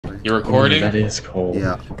You're recording? That is cold.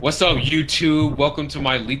 Yeah. What's up, YouTube? Welcome to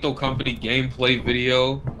my Lethal Company gameplay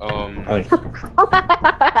video.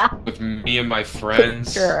 With me and my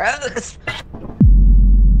friends. It's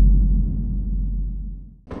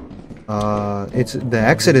the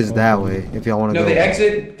exit is that way. If y'all want to go. No, the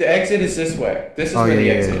exit is this way. This is where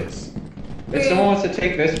the exit is. If someone wants to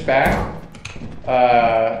take this back,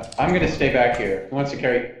 I'm gonna stay back here. Who wants to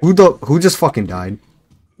carry? Who just fucking died?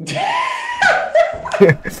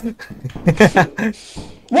 Alright,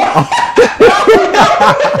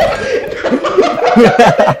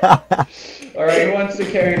 who wants to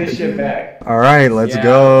carry this shit back? Alright, let's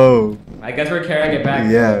go. I guess we're carrying it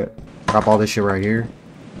back. Yeah. Drop all this shit right here.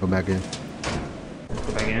 Go back in. Go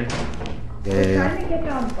back in. Yeah. Trying to get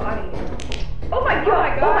down body. Oh my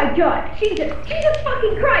god! Oh my god! Jesus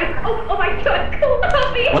fucking Christ! Oh my god! Come on,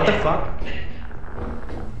 help me! What the fuck?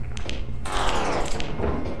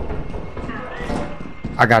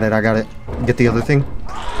 I got it. Get the other thing.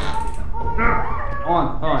 Hold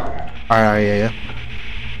on. Alright, yeah.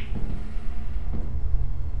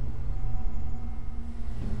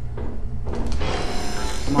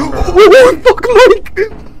 Come on, bro. Oh, fuck,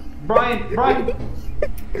 Mike! Brian!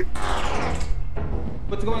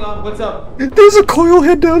 What's going on? What's up? There's a coil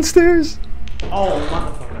head downstairs. Oh,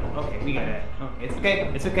 motherfucker. Okay, we got it.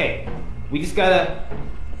 Okay, it's okay. We just gotta...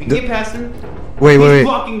 We can get past him. Wait. He's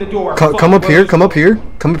blocking the door. Come up here.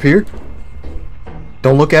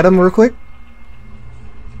 Don't look at him real quick.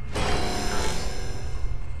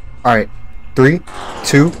 Alright. 3,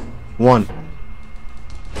 2, 1.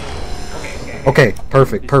 Okay,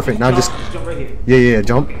 perfect. Now just jump right here. Yeah,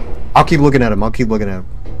 jump. Okay. I'll keep looking at him.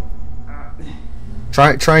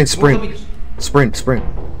 Try and sprint. Well, Sprint.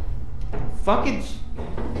 fucking...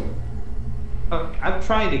 I'm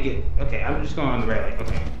trying to get... Okay, I'm just going on the red light.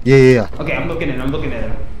 Okay. Yeah. Okay, I'm looking at him.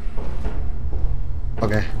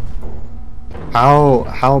 Okay.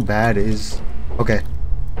 How bad is... Okay.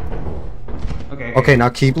 Okay, now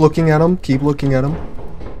keep looking at him.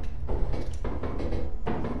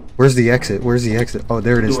 Where's the exit? Oh,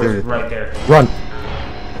 there it is. Right there. Run.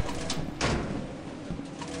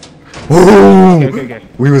 Whoa! Okay.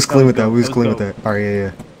 We was clean with that. Alright,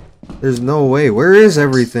 yeah. There's no way. Where is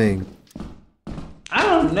everything? I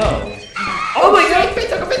don't know. Oh my god!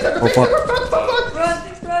 Oh fuck. Run!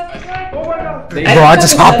 Oh my god! Bro, I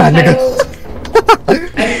just hopped that nigga. I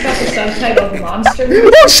just got the subtitle Monster.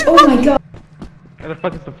 Oh my god! Where the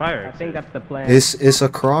fuck is the fire? I think that's the plan. It's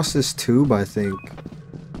across this tube, I think.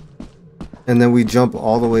 And then we jump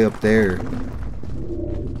all the way up there.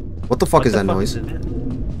 What the fuck is that noise?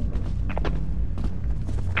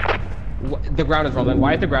 The ground is rumbling.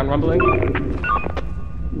 Why is the ground rumbling?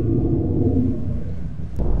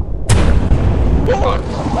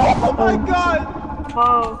 Oh my god!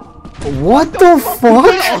 Oh. What the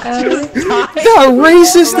fuck? That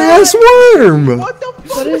racist ass worm! What the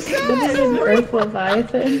fuck? What is an Earth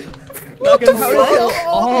Leviathan? What the fuck?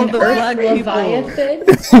 All the black Leviathan?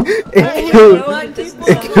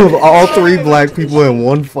 It killed all 3 black people in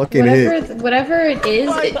one fucking hit. Whatever it is,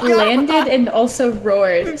 it landed and also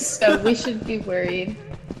roared, so we should be worried.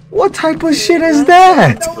 What type of shit is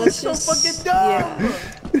that? That's so fucking dumb!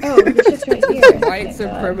 Oh, it's just right here. White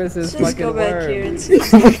supremacist Just go fucking back worm. here and see. Of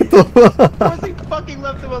course he fucking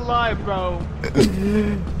left him alive, bro.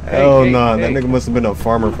 Hell nah, that nigga must have been a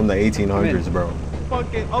farmer from the 1800s, bro.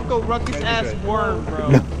 Fucking Uncle Ruckus ass worm,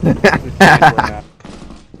 bro.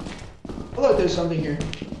 Oh look, there's something here.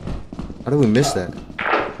 How did we miss that?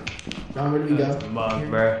 Now where do we go? Mug,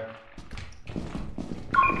 bro.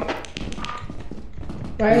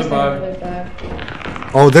 Why is that really bad?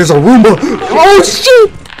 Oh, there's a Roomba! Oh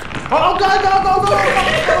shit! Oh god, go!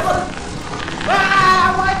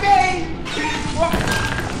 Ah, my face!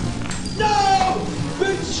 No!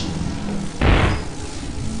 Bitch!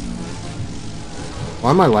 Why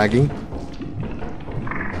am I lagging?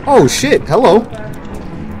 Oh shit, hello.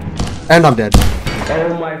 And I'm dead.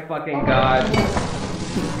 Oh my fucking god.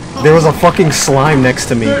 There was a fucking slime next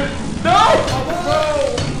to me. No!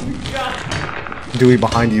 Dewey,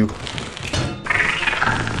 behind you.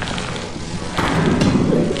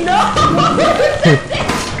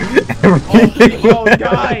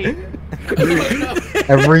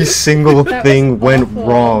 Every single thing went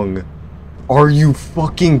wrong. Are you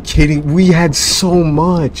fucking kidding? We had so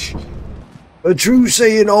much. A true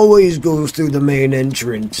Saiyan always goes through the main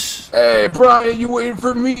entrance. Hey, Brian, you waiting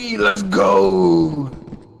for me? Let's go.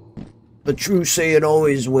 A true Saiyan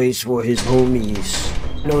always waits for his homies.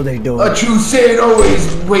 No, they don't. A true Saiyan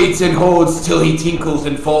always waits and holds till he tinkles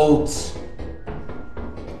and folds.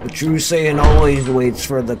 A true Saiyan always waits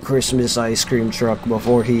for the Christmas ice cream truck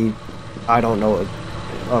before he... I don't know.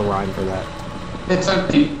 a rhyme for that. It's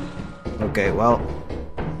empty. Okay, well.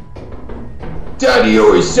 Daddy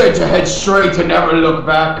always said to head straight and never look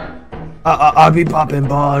back. I'll be popping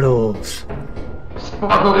bottles.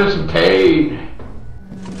 Sparkle is some pain.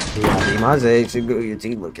 Your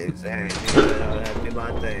teeth look insane. That's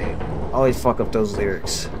my thing. Always fuck up those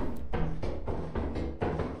lyrics.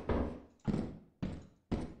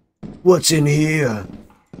 What's in here?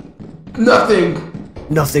 Nothing.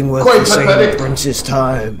 Nothing worth Quite the same pathetic. Prince's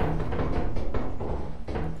time.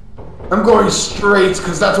 I'm going straight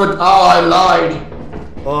because that's what. Oh, I lied.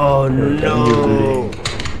 Oh no.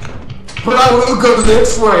 But I will go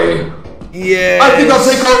this way. Yeah. I think I'll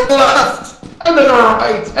take a left, and then a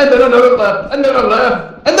right, and then another left, and then a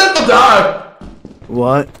left, and then I'll die.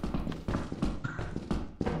 What?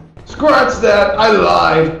 Scratch that. I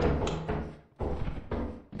lied.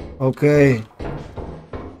 Okay.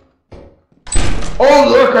 Oh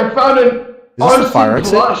look, I found an this the fire unseen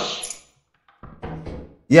exit? blush.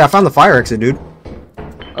 Yeah, I found the fire exit, dude.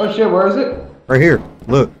 Oh shit, where is it? Right here.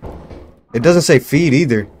 Look. It doesn't say feed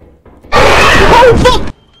either.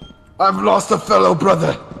 I've lost a fellow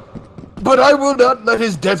brother, but I will not let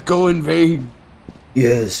his death go in vain.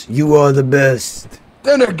 Yes, you are the best.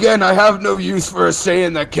 Then again, I have no use for a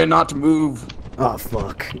saying that cannot move. Oh,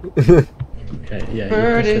 fuck. Okay, yeah.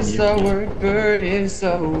 Bird is the word, bird is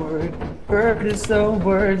the word, bird is the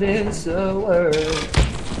word, is the word.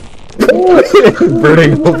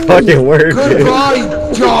 Birding the fucking word.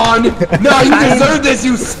 Goodbye, John! Now you deserve this,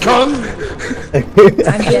 you skunk! I'm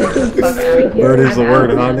getting the fuck out of here. Bird is the I'm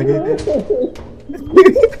word, out. huh, nigga?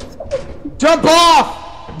 Jump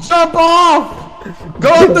off! Jump off! Go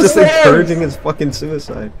up the Just stairs! encouraging his fucking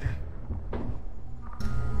suicide.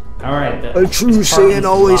 Alright. A true Saiyan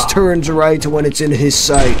always turns right when it's in his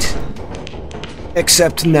sight.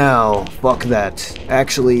 Except now. Fuck that.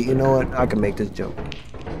 Actually, you know what? I can make this jump.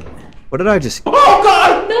 What did I just... Oh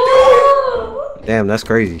god! No! Damn, that's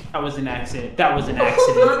crazy. That was an accident. That was an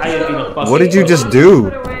accident. I didn't mean to fuck What did you just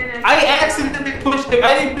do? I accidentally pushed it.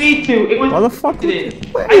 I didn't mean to. It was. Why the fuck would it.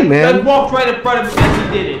 you- Wait, I man. walked right in front of him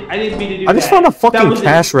and he did it. I didn't mean to do that. I just found a That fucking was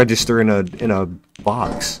cash register in a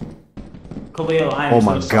box. Khalil, I am Oh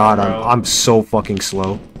my so god, sorry, bro. I'm so fucking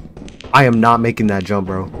slow. I am not making that jump,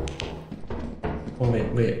 bro. Oh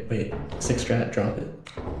wait. 6 strat, drop it.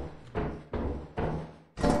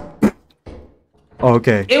 Oh,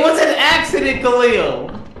 okay. It was an accident,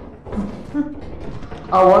 Khalil.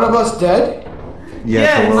 Are one of us dead? Yeah,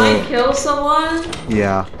 Yes. Khalil. Might kill someone?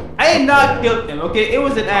 Yeah. I did not kill him, okay? It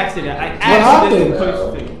was an accident. I happened? accidentally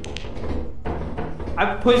pushed him.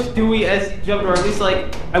 I pushed Dewey as he jumped, or at least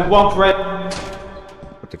like I walked right.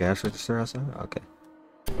 Put the cash register outside? Okay.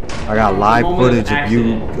 I got live Moment of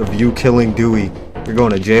footage of you killing Dewey. You're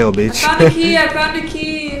going to jail, bitch. I found a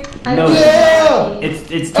key. No, Yeah!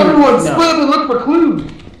 it's too. Everyone no. split and look for clues!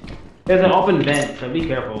 There's an open vent, so be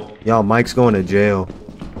careful. Y'all, Mike's going to jail.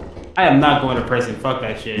 I am not going to prison. Fuck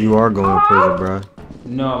that shit. You are going to prison, bro.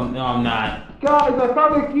 No, I'm not. Guys, I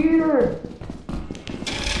found a heater!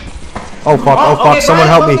 Oh fuck, oh fuck, okay, someone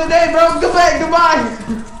bye, help me. fuck the day, bro. Goodbye.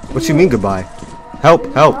 What you mean goodbye? Help,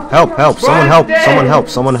 help, help, help, someone help, someone help,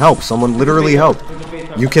 someone help, someone literally help.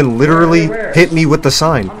 You can literally hit me with the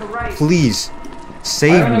sign. Please,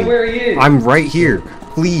 save me. I'm right here.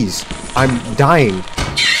 Please, I'm dying.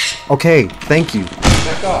 Okay, thank you.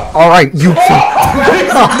 Alright, you no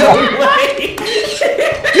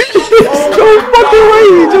fucking way,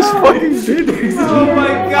 he just fucking did it. Oh my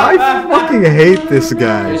god. I fucking hate this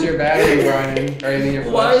guy. Here's your battery, Brian. Or you need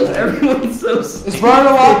your Why is flashlight. everyone so Is Brian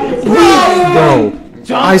alive? Bro,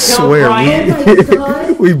 John I killed swear,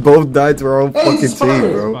 Brian. we both died to our own fucking team,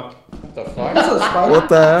 spider. bro. What the fuck? That's a spider. What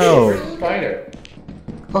the hell? Spider.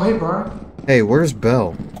 Oh, hey, Brian. Hey, where's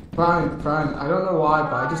Belle? Brian, I don't know why,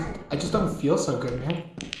 but I just don't feel so good, man.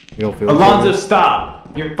 You don't feel Alonzo, good?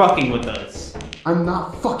 stop. You're fucking with us. I'm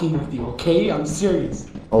not fucking with you, okay? I'm serious.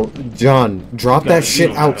 Oh, John, drop that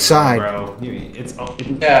shit outside. Bro. It's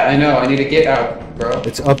Yeah, I know. I need to get out, bro.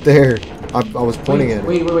 It's up there. I was pointing at it.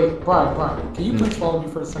 Wait, Brian, can you please follow me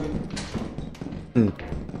for a second?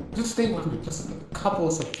 Just stay with me, just a couple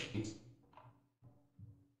of seconds, please.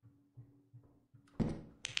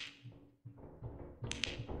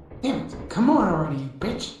 Damn it, come on already, you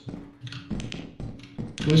bitch.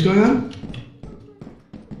 What's going on?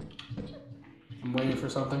 I'm waiting for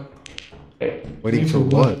something. Waiting for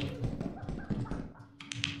what?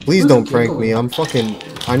 Please don't prank me. I'm fucking.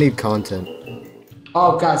 I need content.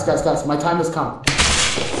 Oh, guys, my time has come.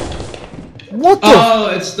 What the? Oh,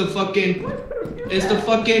 it's the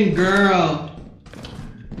fucking girl.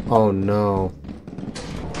 Oh no.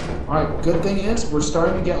 Alright, good thing is, we're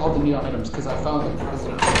starting to get all the new items, because I found the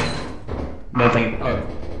president. Nothing. Oh.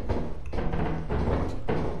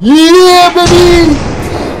 Yeah, baby!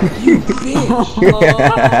 You bitch!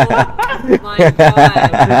 Oh my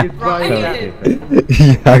god. Ryan!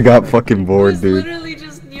 Yeah, I got fucking bored, was dude. literally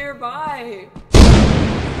just nearby.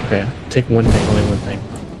 Okay, take one thing, only one thing.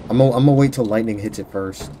 I'm gonna wait till lightning hits it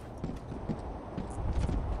first.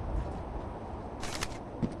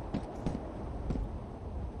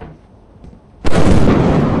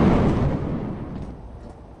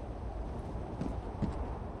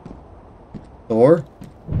 Thor?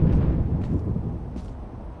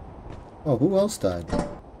 Oh, who else died? I'll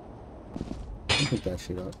pick that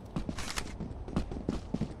shit up.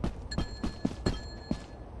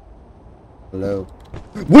 Hello.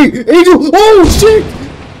 Wait, Angel! Oh shit!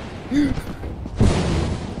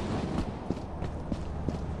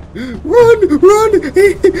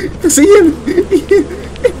 Run! See him!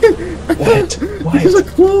 What? There's a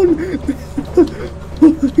clone!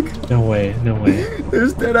 No way, no way.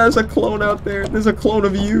 There's deadass a clone out there. There's a clone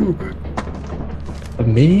of you. Of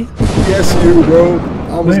me? Yes, you, bro.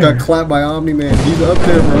 I almost Where? got clapped by Omni-Man. He's up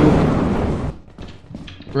there, bro.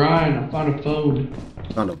 Brian, I found a phone.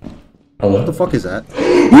 Found him. Hello? What the fuck is that?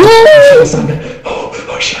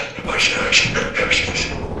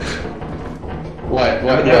 What?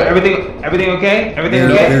 Everything okay? Everything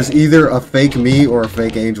okay? There's either a fake me or a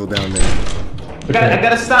fake Angel down there. I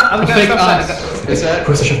gotta stop. I gotta stop. Is that?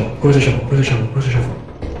 Where's the shovel? Where's the shovel? Where's the shovel? Where's the shovel?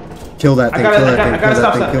 Kill that thing, I kill gotta that thing,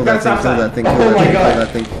 stop kill sign. that thing, kill that thing, kill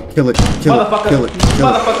that thing, kill that thing, kill that thing, kill it, kill it,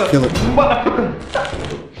 kill it, kill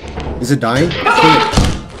it. Is it dying? Kill it.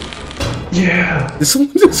 Yeah! Did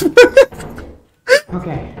someone just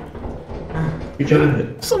Okay. You got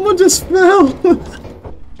it. Someone just fell!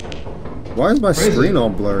 Why is my screen all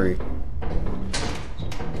blurry?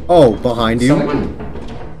 Oh, behind you?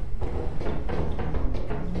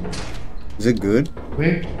 Is it good?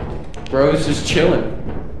 Wait. Bro's just chilling.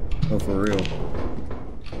 Oh, for real.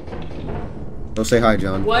 Go say hi,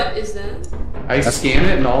 John. What is that? I scan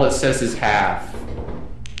it and all it says is half.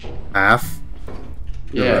 Half?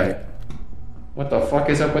 You're Yeah. right. What the fuck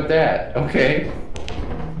is up with that? Okay.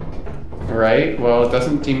 Alright, well, it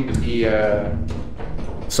doesn't seem to be,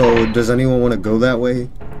 So, does anyone want to go that way?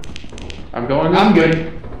 I'm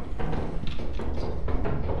good.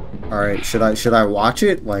 Alright, should I watch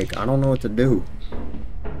it? Like, I don't know what to do.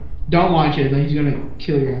 Don't watch it, like he's gonna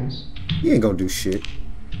kill your ass. He ain't gonna do shit.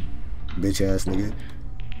 Bitch ass nigga.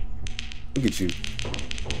 Look at you.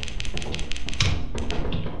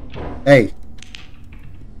 Hey.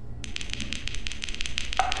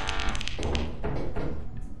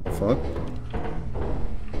 Fuck.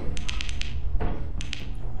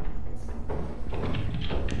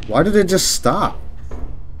 Why did it just stop?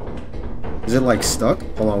 Is it like stuck?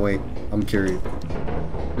 Hold on, wait. I'm curious.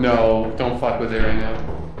 No, don't fuck with it right now.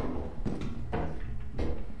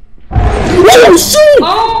 Oh shit!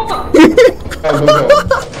 Oh!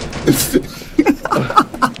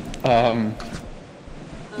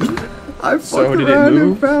 I So fucked did it around and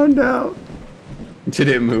move? found out. Did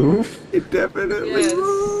it move? It definitely Yes.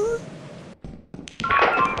 moved.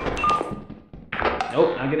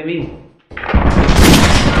 Nope, not gonna me.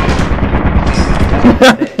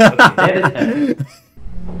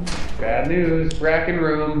 Bad news, Bracken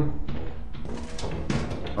room.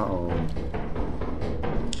 Uh-oh.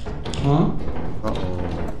 Huh? Uh-oh.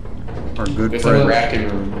 Our good It's a friend. Bracken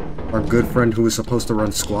room. Our good friend who was supposed to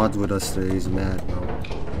run squads with us today is mad, bro.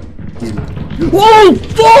 He's... Whoa!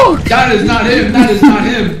 Fuck! That is not him! That is not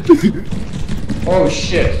him! Oh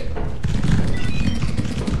shit.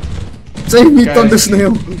 Save me, Guys. Thunder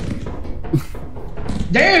Snail!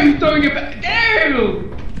 Damn, he's throwing it back! Damn!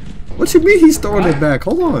 What you mean he's throwing it back?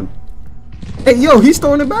 Hold on. Hey, yo, he's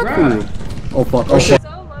throwing it back for you. Oh, fuck. Oh, shit. So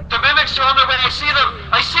lucky. The mimics are on their way. I see them.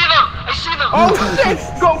 I see them. I see them. Oh shit!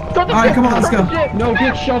 Go! Alright, come on, let's go. No,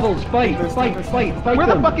 get shovels. Fight them. Where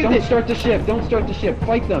the fuck is Don't start the ship. Don't start the ship.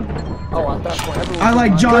 Fight them. I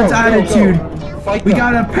like John's attitude. Fight We them.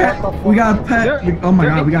 gotta pet. We gotta pet. Oh my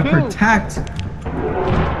god, we gotta protect.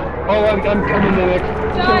 Oh, I'm in the mix.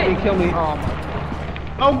 Kill me.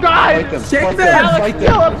 Oh god! Fight them. Save Fight them! them. Fight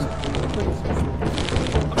them.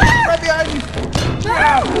 Right behind you!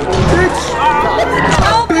 Bitch!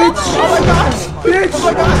 Bitch! Oh my gosh! Bitch! Oh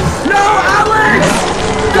my gosh! No, Alex!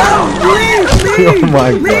 No! Leave! Oh my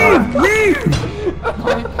Leave!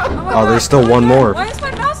 Oh, there's still one more. Why is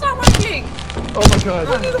my mouse not working? Oh my god.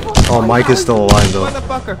 Oh, Mike is still alive, though.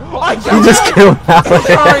 Motherfucker. He just killed Alex.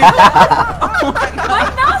 My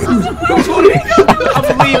mouse isn't working!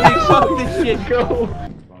 I'm leaving. Fuck this shit. Go.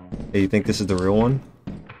 Hey, you think this is the real one?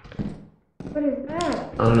 What is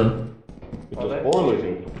that? don't know. It's just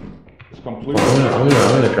poorly. It's completely. I'm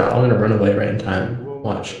gonna run away right in time.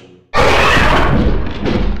 Watch.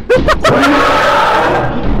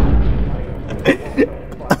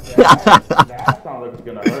 That sounds like it's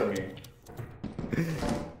gonna hurt me.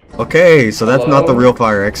 Okay, so that's not the real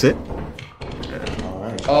fire exit.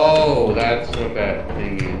 Oh, that's what that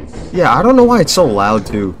thing is. Yeah, I don't know why it's so loud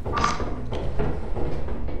too.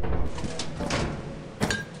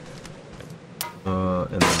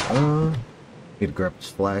 And then, need to grab his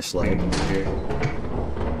flashlight.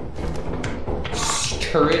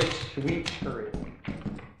 Turret, sweet turret.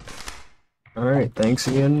 Alright, thanks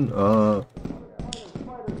again.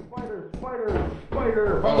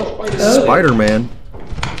 Spider-Man.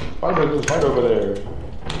 There's a spider over there.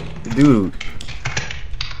 Dude.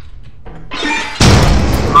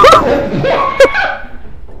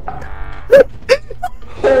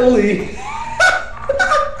 Holy.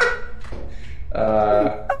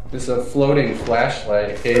 This is a floating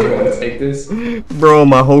flashlight. Hey, you want to take this? Bro,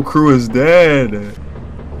 my whole crew is dead.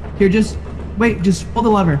 Here, just wait. Just pull the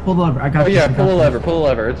lever. Pull the lever. I got. Oh yeah, pull the lever. Pull the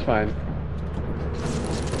lever. It's fine.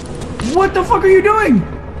 What the fuck are you doing?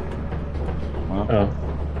 Oh.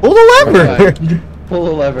 Pull the lever. Pull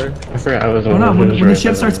the lever. I forgot I was on. Hold on. When the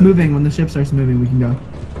ship starts moving, we can go.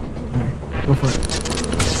 Alright, go for it.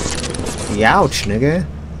 Youch, nigga.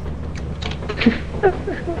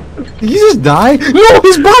 Did he just die? No,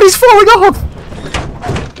 his body's falling off!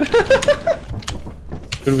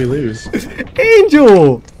 Who did we lose?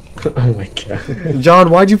 Angel! Oh my god. John,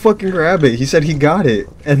 why'd you fucking grab it? He said he got it.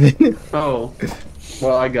 And then... Oh.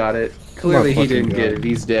 Well, I got it. Clearly he didn't get it.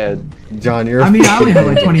 He's dead. John, you're I mean, I only had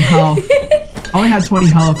like 20 health. I only had 20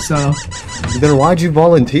 health, so... Then why'd you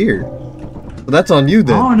volunteer? Well, that's on you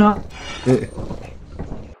then. Oh, no.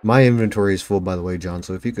 My inventory is full, by the way, John,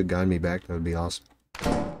 so if you could guide me back, that would be awesome.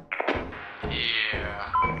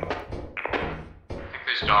 Yeah. I think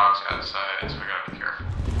there's dogs outside, so we gotta be careful.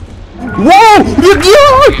 Whoa!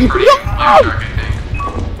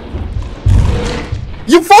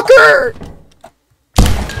 You fucker!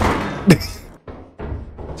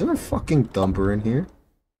 Is there a fucking thumper in here?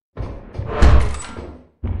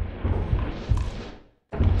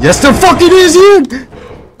 Yes, there fucking is, Ian!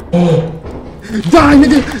 Die,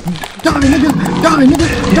 nigga! Die, nigga! Die, nigga!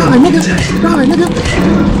 Die, nigga! Die, nigga!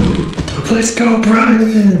 Let's go,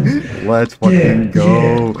 Brian! Let's fucking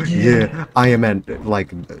go! Yeah, I am at,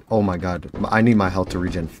 like, oh my god. I need my health to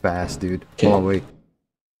regen fast, dude. Hold on, wait.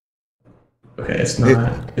 Okay, it's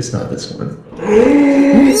not this one.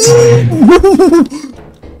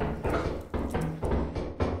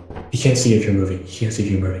 He can't see if you're moving. He can't see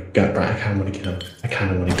if you're moving. God, Brian, I kinda wanna get him. I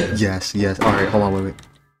kinda wanna get him. Yes, yes. Alright, hold on, wait.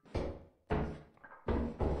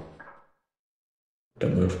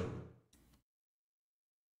 Don't move.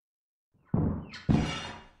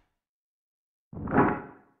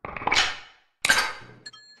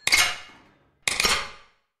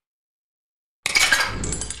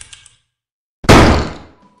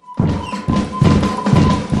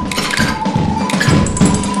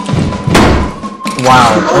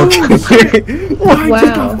 Wow, okay. Wow.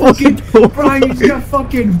 Brian, you just got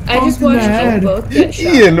fucking I just bumped in the watched head. them both get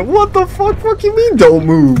shot. Ian, what the fuck? Fuck you mean don't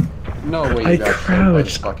move? No way. I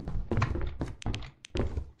crouched.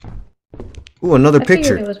 Ooh, another I figured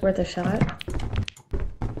picture. it was worth a shot.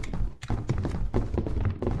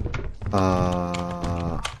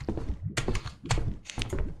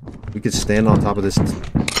 We could stand on top of this.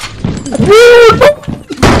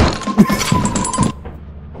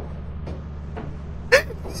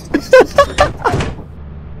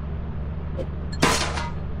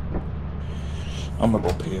 I'm gonna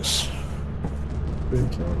go piss.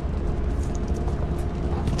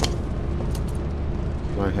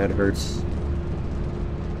 My head hurts.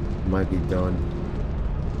 Might be done.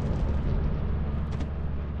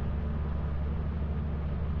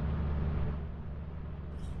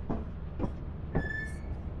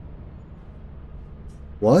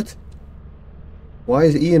 What? Why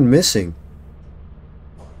is Ian missing?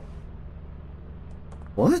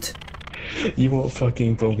 What? You won't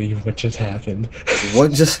fucking believe what just happened.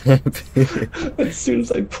 What just happened? As soon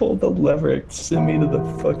as I pulled the lever, it sent me to the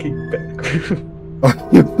fucking back room.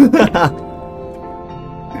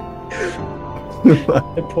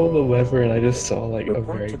 I pulled the lever and I just saw like a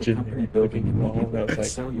very generic looking wall and I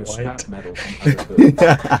was like, what?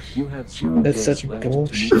 That's such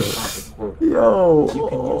bullshit. Yo.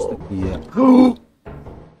 Yeah.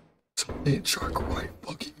 It's a land shark right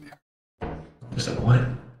fucking there. There's a what?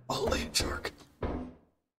 A land shark.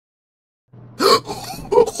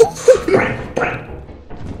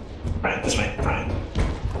 Brian, this way, Brian.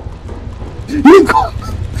 You go.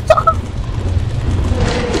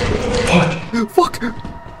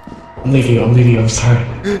 I'm leaving you, I'm sorry.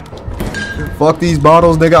 Fuck these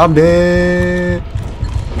bottles, nigga, I'm dead.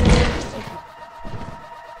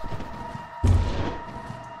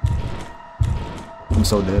 I'm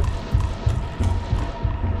so dead.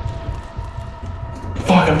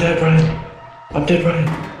 Fuck, I'm dead, Brian. I'm dead, Brian.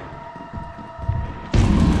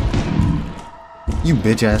 You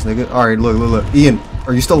bitch ass nigga. Alright, look. Ian,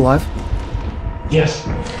 are you still alive? Yes.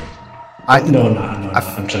 No,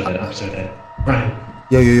 I'm so dead. Brian.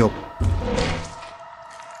 Yo.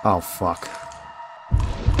 Oh, fuck.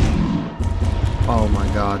 Oh my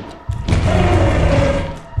god.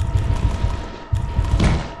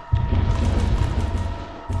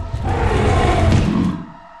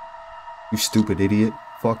 You stupid idiot.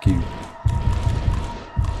 Fuck you.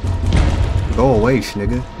 Go away,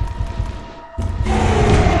 nigga.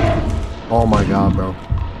 Oh my god, bro.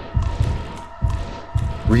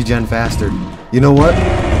 Regen faster. You know what?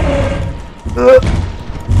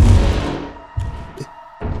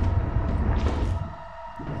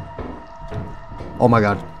 Oh my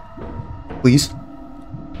god. Please.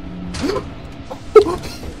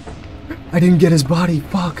 I didn't get his body.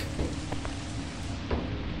 Fuck.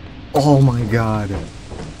 Oh my god.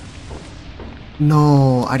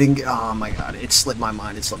 No, I didn't get. Oh my god. It slipped my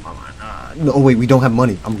mind. No, wait. We don't have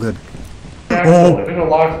money. I'm good. Oh.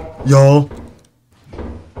 Yo.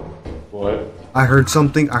 What? I heard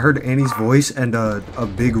something. I heard Annie's voice and a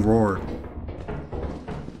big roar.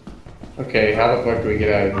 Okay, how the fuck do we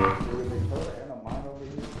get out of here?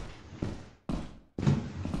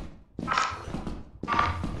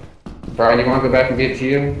 Brian, you want to go back and get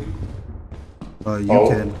Gio? You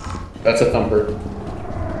can. That's a thumper.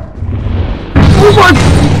 Oh my!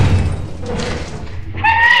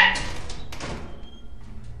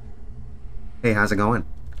 Hey, how's it going?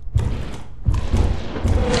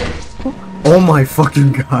 Oh my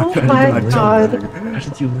fucking god! Oh my god! How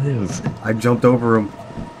did you live? I jumped over him.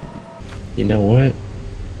 You know what?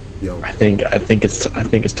 Yo. I think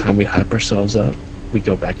it's time we hype ourselves up. We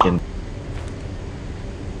go back in.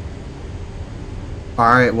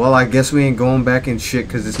 Alright, well I guess we ain't going back in shit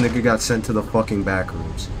because this nigga got sent to the fucking back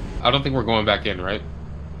rooms. I don't think we're going back in, right?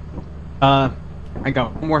 I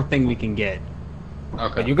got one more thing we can get.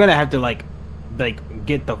 Okay. But you're gonna have to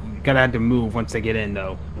gotta have to move once they get in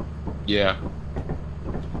though. Yeah.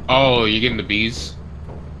 Oh, you getting the bees?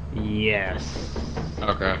 Yes.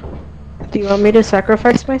 Okay. Do you want me to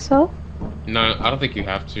sacrifice myself? No, I don't think you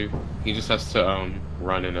have to. He just has to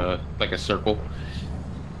run in a circle.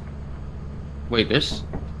 Wait, this?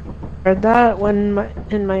 Heard that when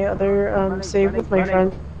in my other save with my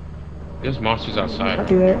friend. There's monsters outside.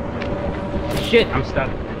 Do it. Shit, I'm stuck.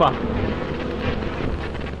 Fuck.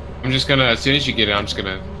 I'm just gonna, as soon as you get it,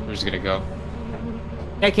 we're just gonna go.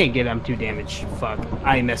 I can't get it, I'm too damaged. Fuck.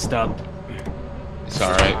 I messed up. It's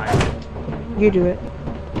alright. You do it.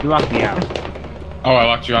 You locked me out. Oh, I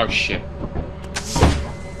locked you out? Shit.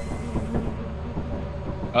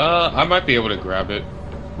 I might be able to grab it.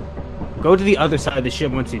 Go to the other side of the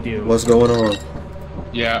ship once you do. What's going on?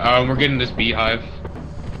 Yeah, we're getting this beehive.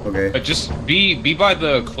 Okay. But just be by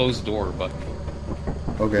the closed door button.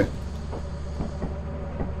 Okay.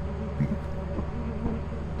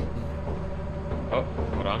 Oh,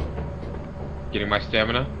 hold on. Getting my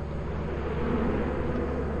stamina.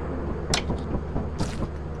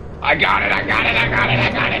 I got it!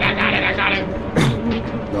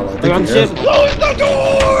 No, I We're think on he ship. has- Close the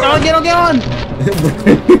door! Get on!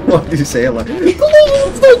 Why do you say it like?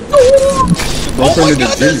 Close the door! Don't turn into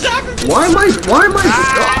Jimmy. Why am I?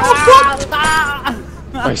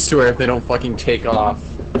 I swear if they don't fucking take off.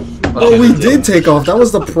 Oh, we did take off. That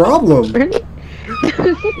was the problem.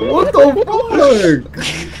 What the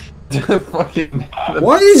fuck? Fucking.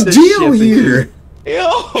 Why is Gio here?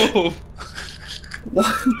 Yo!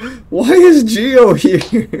 Why is Gio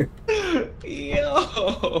here?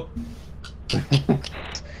 Yo!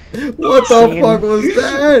 What the fuck was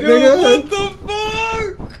that, nigga? What the fuck?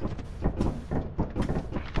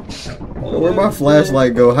 Where'd my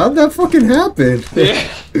flashlight go? How'd that fucking happen? Yeah.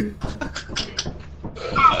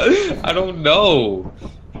 I don't know.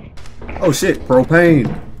 Oh shit, propane.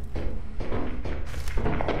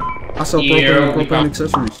 I sell propane and propane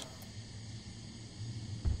accessories.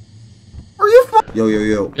 Are you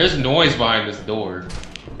Yo. There's noise behind this door.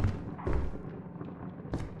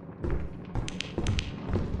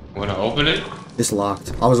 Wanna open it? It's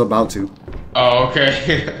locked. I was about to. Oh,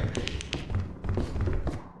 okay.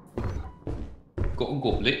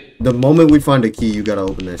 Go lit. The moment we find a key, you gotta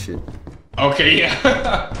open that shit. Okay,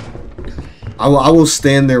 yeah. I will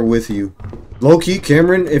stand there with you. Low key,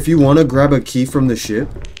 Cameron, if you wanna grab a key from the ship,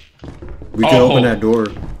 we can open that door.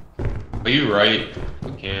 Are you right?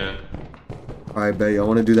 We can. Alright, babe, I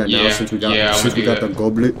want to do that now since we got the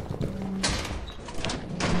goblet.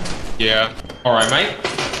 Yeah. Alright, mate.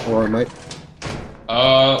 Alright, mate.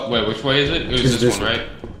 Wait, which way is it? It was this one, right?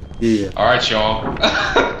 Yeah. Alright, y'all.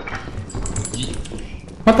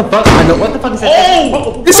 What the fuck? I know. What the fuck is that?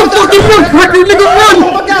 Oh! It's a fucking run! Quickly, nigga, run!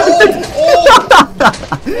 Oh my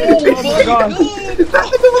god!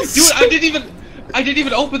 Dude, I didn't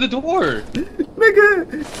even open the door.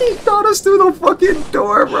 Nigga, he got us through the fucking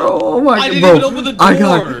door, bro. Oh my god, I didn't even open the door.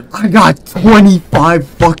 I got 25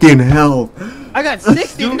 fucking health. I got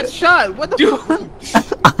 60 in the shot. What the fuck?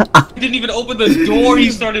 I didn't even open the door.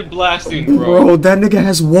 He started blasting, bro. Bro, that nigga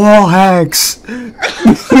has wall hacks.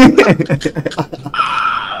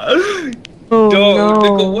 Oh, Dog, no.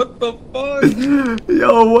 nigga, what the fuck?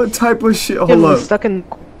 Yo, what type of shit? Hold up. Stuck in.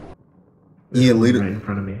 Yeah, lead it. Right in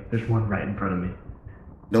front of me. There's one right in front of me.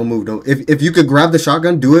 Don't move. Don't. If you could grab the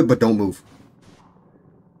shotgun, do it, but don't move.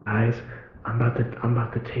 Guys, I'm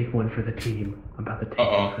about to take one for the team. I'm about to take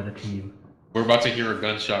one for the team. We're about to hear a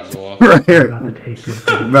gunshot go off. Right here. I'm about to take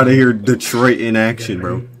one. I'm about to hear Detroit in action,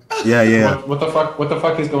 bro. Yeah, yeah. What the fuck? What the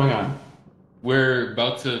fuck is going on? We're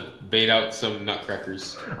about to bait out some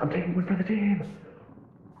nutcrackers. I'm taking one for the team.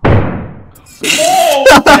 Oh!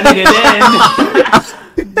 That nigga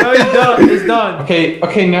dead. No, he's done. He's done.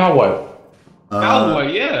 Okay, now what? Now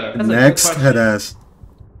what? Yeah. Next, head ass.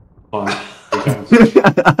 Hold on.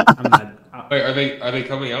 I'm not. Wait, are they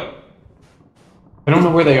coming out? I don't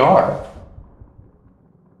know where they are.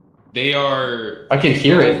 They are. I can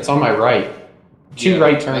hear it. It's on my right. Two Yeah,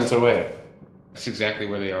 right turns away. That's exactly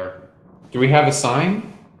where they are. Do we have a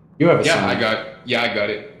sign? You have a sign. I got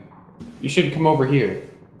it. You should come over here.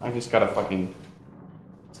 I just got a fucking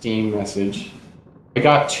Steam message. I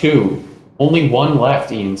got 2. Only 1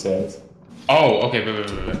 left, Ian says. Oh, okay.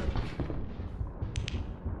 Wait.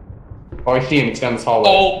 Oh, I see him. It's down this hallway.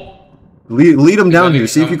 Oh. Lead him down here.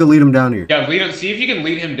 See if you can lead him down here. Yeah, lead him. See if you can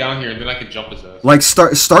lead him down here, and then I can jump his ass. Like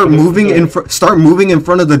start moving in start moving in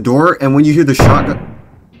front of the door, and when you hear the shotgun.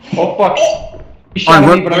 Oh fuck! He's Alright,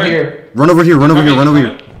 shot me, but I'm here. Run over here. Run over here. Run over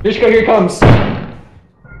here. Here he comes.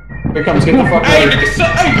 Here he comes. Get the fuck out. Hey, nigga, say.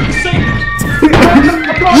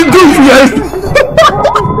 You goofy ass.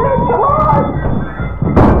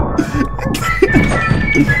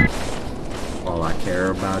 All I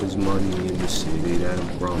care about is money in the city that I'm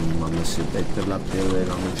from. I'ma sit there till I feel it.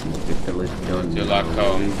 I'ma smoke it till it's done. Till I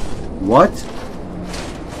come. What?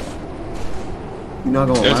 You're not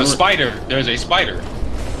gonna There's allow a it? spider. There's a spider.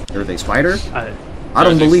 There's a spider? I There's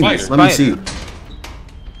don't a believe spider. this. Let me see.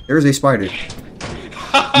 There's a spider.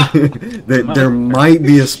 there might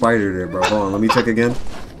be a spider there, bro. Hold on, let me check again.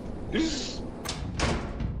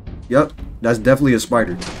 Yep, that's definitely a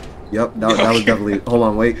spider. Yep, that was definitely. Hold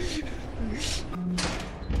on, wait.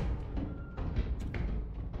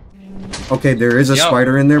 Okay, there is a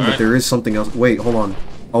spider in there, but there is something else. Wait, hold on.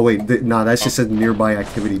 Oh wait, nah, that just says nearby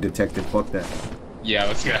activity detected. Fuck that. Yeah,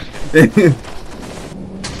 let's go. How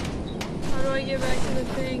do I get back to the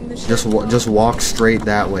thing? The Just walk straight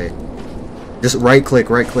that way. Just right click.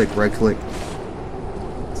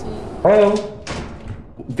 Oh,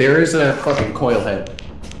 there is a fucking coil head.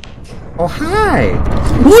 Oh hi.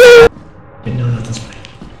 No, not this way.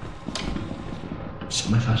 So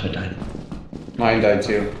my flashlight died. Mine died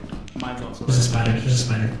too. Mine's also. There's a spider. There's a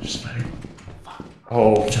spider.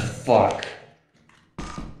 Oh fuck.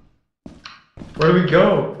 Where do we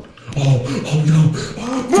go? Oh no.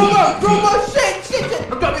 Move up, shit.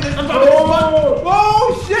 I'm dropping this.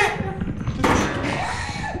 Oh, shit.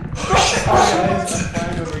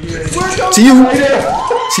 See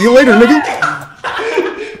you later, nigga.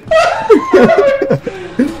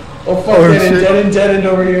 Oh fuck, dead end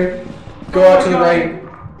over here. Go out to the right.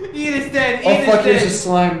 Ian is dead. Oh fuck, there's a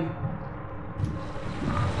slime.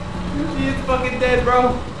 He is fucking dead,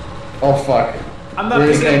 bro. Oh fuck. I'm not There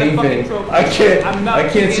picking isn't up that fucking anything. trophy. I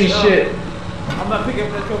can't see shit. I'm not picking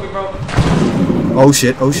up that trophy, bro. Oh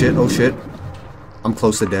shit. I'm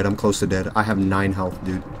close to dead. I have 9 health,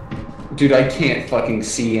 dude. Dude, I can't fucking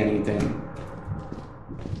see anything.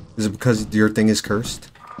 Is it because your thing is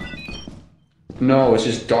cursed? No, it's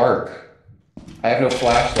just dark. I have no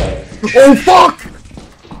flashlight. Oh fuck!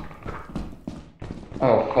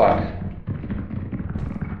 Oh fuck.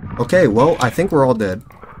 Okay, well, I think we're all dead.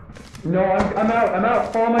 No, I'm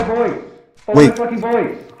out. Follow my voice. Wait. My fucking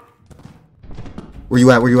voice. Where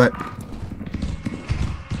you at?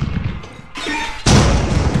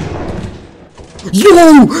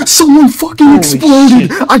 Yo! Someone fucking exploded!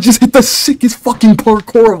 Shit. I just hit the sickest fucking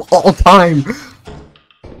parkour of all time!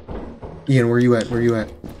 Ian, where you at? Don't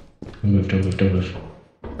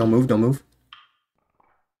move. Don't move.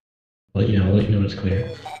 I'll let you know when it's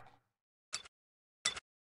clear.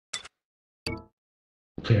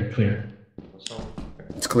 Clear, clear.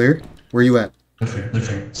 It's clear? Where you at? Live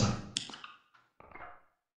here, stop.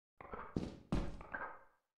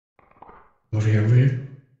 Over here, over here.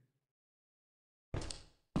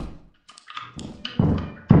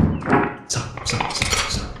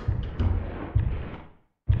 Stop.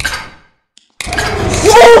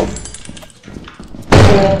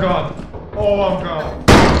 Oh god. Oh, I'm gone.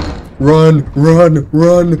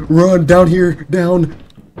 Run. Down here, down.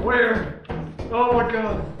 Where? Oh my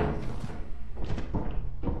god.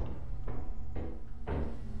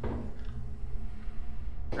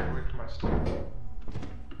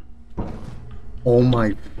 Oh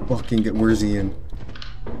my fucking god, where's Ian?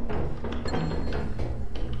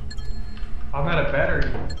 I'm out of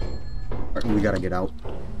battery. Alright, we gotta get out.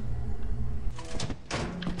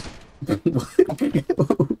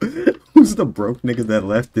 Who's the broke nigga that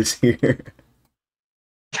left this here?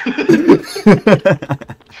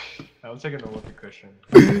 I was taking a whoopee cushion.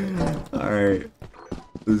 Alright.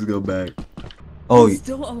 Let's go back. Oh, He's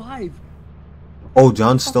still alive. Oh,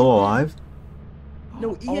 John's still alive?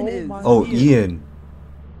 No, Ian is. Oh, Ian.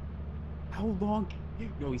 How long?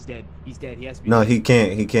 No, he's dead. He's dead. He has to be. No, he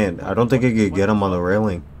can't. I don't think he could get him on the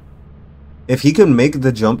railing. If he can make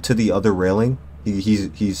the jump to the other railing,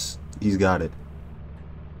 he's got it.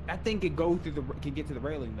 That thing could go through can get to the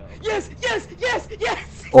railing though. Yes.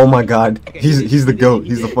 Oh my god. Okay, He's the goat.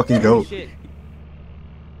 He's the fucking goat. Shit.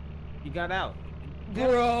 He got out.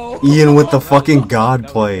 Bro. Ian with the fucking god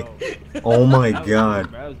play. Oh my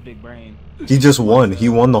god. That was big brain. He just won. He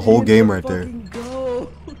won the whole game right there.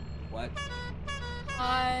 What?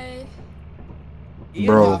 Ian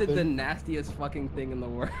Bro. did the nastiest fucking thing in the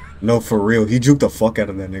world. No, for real. He juked the fuck out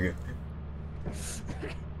of that nigga.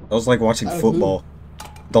 That was like watching football.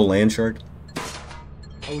 The land shark.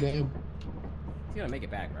 Oh damn. He's gonna make it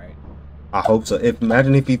back, right? I hope so.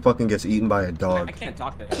 Imagine if he fucking gets eaten by a dog. I can't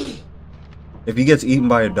talk to him. If he gets eaten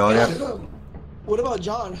by a dog, What about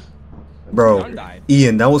John? bro, John died.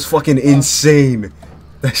 Ian, that was fucking insane.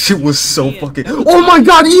 That shit was so fucking. Oh my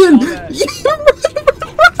god, Ian!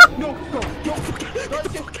 No.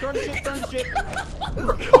 Turn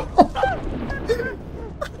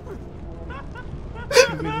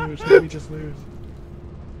shit. We just lose.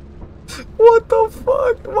 What the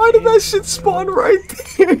fuck? Why did that shit spawn right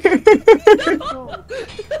there?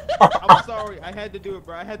 I'm sorry. I had to do it,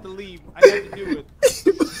 bro. I had to leave. I had to do it.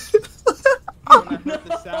 When I heard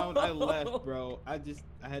the sound, I left, bro. I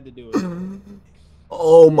had to do it.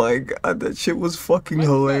 Oh my god, that shit was fucking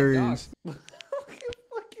hilarious.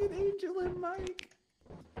 Fucking Angel and Mike.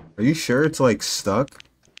 Are you sure it's like stuck?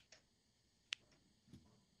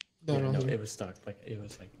 No, it was stuck. It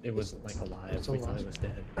was like alive. We thought it was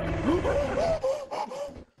dead.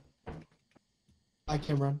 I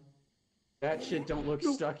can run. That shit don't look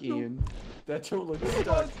stuck, Ian. That don't look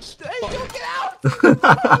stuck. Angel, get out!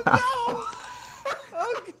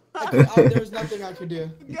 There's nothing I could do.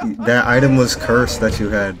 That item was cursed that you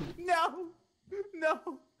had. No,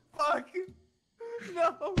 fuck,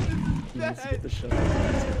 no, Let's get the shuttle.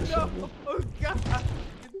 no, oh god,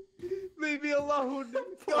 leave me alone.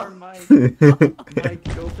 Poor Mike. Mike,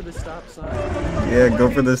 go for the stop sign. Yeah,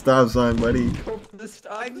 go for the stop sign, buddy. Go for the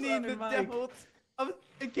stop I sign, need the Mike. devil. I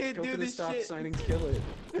can't Go do for the this stop shit. sign and kill it.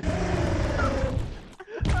 You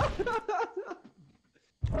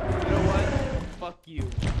know what? Fuck you,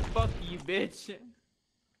 bitch.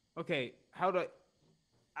 Okay, how do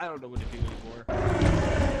I don't know what to do anymore.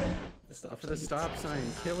 Stop for the stop sign.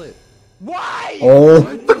 Kill it. Why? Oh. No,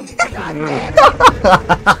 I'm done.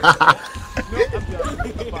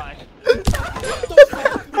 Bye.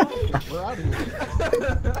 We're out of here.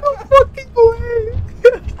 I'm fucking away.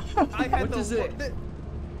 I had What to does look-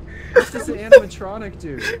 What does the animatronic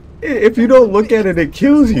do? If you don't look at it, it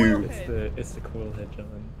kills you. It's the cool head,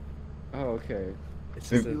 John. Oh, okay. It's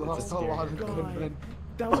just You it's lost a scary. lot of good.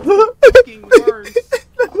 That was fucking worse.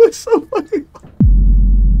 That was so fucking.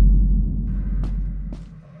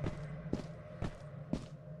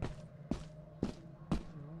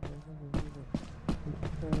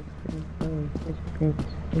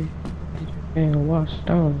 And washed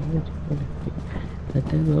on the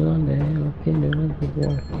devil on the hill, hinder of the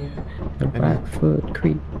war, the black foot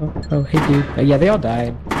creep. Oh, hey dude. Yeah, they all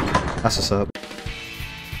died. That's what's up.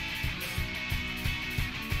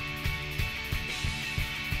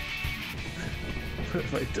 What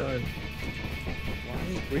have I done?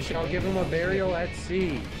 We shall give him a burial at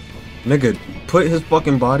sea. Nigga, put his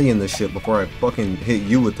fucking body in this shit before I fucking hit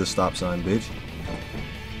you with the stop sign, bitch.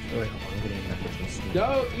 Oh, wait, hold on, I'm getting back with this.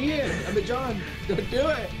 No, Ian! I mean, John! Don't do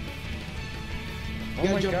it! Oh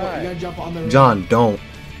my you god. gotta jump on the John, don't.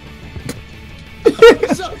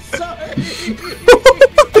 I'm so sorry!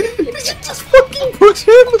 just fucking push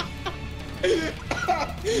him.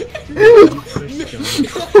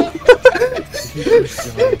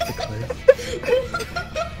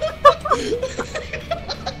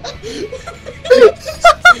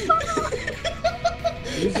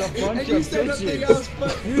 He's a bunch of bitches.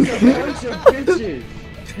 He's a bunch of bitches.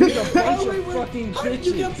 He's a bunch of fucking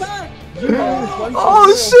bitches.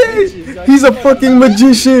 Oh shit! He's a fucking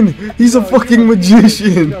magician. He's a fucking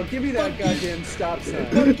magician. No, give me that goddamn stop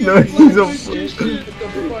sign. No, he's a. What the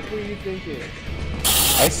fuck were you thinking?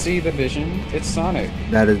 I see the vision. It's Sonic.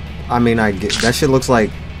 That is. I mean, I get that shit looks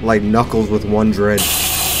like Knuckles with one dread.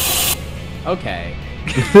 Okay.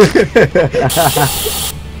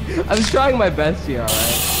 I'm trying my best here,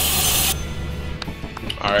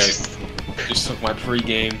 Alright. Just took my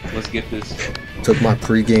pre-game. Let's get this. Took my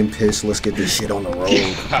pre-game piss. Let's get this shit on the road.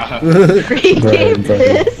 Pre-game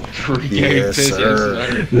piss. Pre-game piss.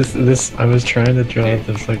 Sir. This. I was trying to draw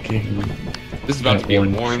the fucking. This is about to be a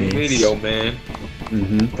boring video, man.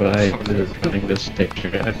 But I was running this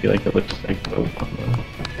picture. I feel like it looks like Obama.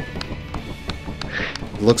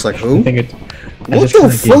 Looks like who? I think it. I What just kind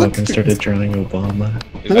the of gave fuck? up and started drawing Obama.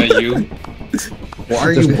 Is that you? Why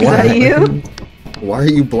are you Is black? that you? Why are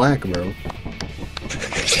you black, bro?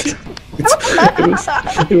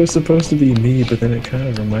 It was supposed to be me, but then it kind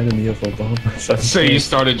of reminded me of Obama. So you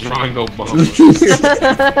started drawing Obama.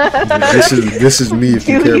 this is me. If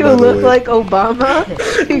you Do care, you by the look way. like Obama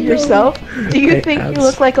to yourself? Do you think you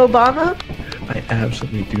look like Obama? I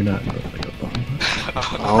absolutely do not look like Obama.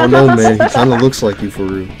 I don't know, man. He kind of looks like you for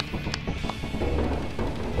real.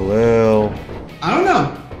 Khalil. I don't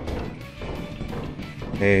know.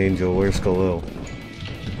 Hey, Angel, where's Khalil?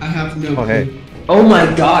 I have no Oh, hey. clue. Oh my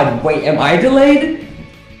god, wait, am I delayed?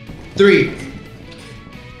 3.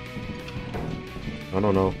 I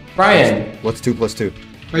don't know. Brian. What's 2 plus 2?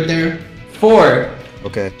 Right there. 4.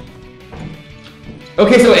 Okay.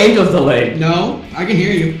 Okay, so Angel's delayed. No, I can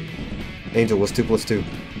hear you. Angel, what's 2 plus 2?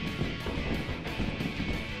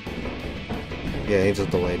 Yeah, Angel's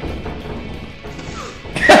delayed.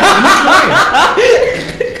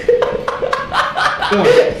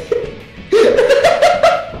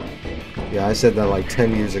 Yeah, I said that like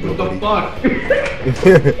 10 years ago, buddy.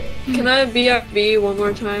 Can I be at B one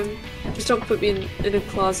more time? Just don't put me in a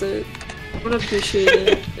closet. I would appreciate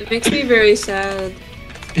it. It makes me very sad.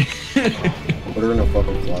 Put her in a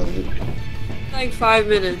fucking closet. Like 5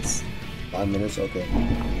 minutes. 5 minutes? Okay.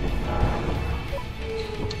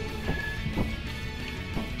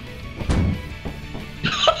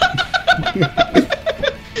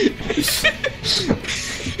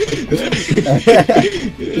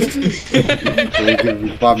 It give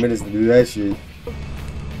me 5 minutes to do that shit.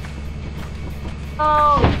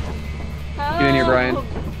 Oh! Get in here, Brian.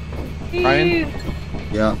 Brian?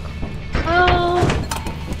 Yeah. Oh!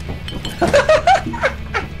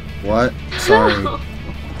 What? Sorry.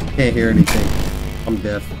 Can't hear anything. I'm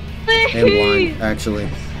deaf. And blind, actually.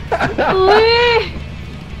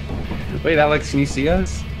 Wait, Alex, can you see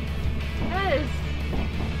us? Yes.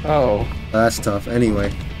 Oh. That's tough.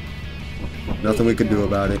 Anyway. Nothing we could do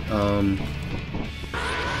about it.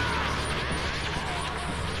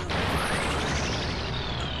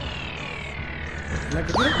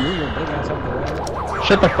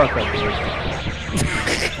 Shut the fuck up.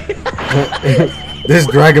 This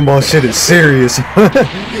Dragon Ball shit is serious. I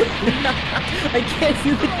can't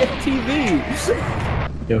see the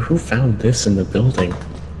TV. Yo, who found this in the building?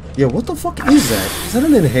 Yeah, what the fuck is that? Is that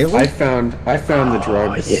an inhaler? I found the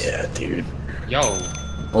drugs. Oh, yeah, dude. Yo.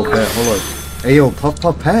 Okay, hold on. Hey, yo, puff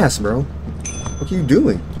pass, bro. What are you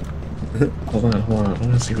doing? Hold on. I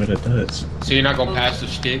wanna see what it does. So you're not gonna pass the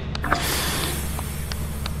stick?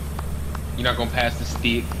 You're not gonna pass the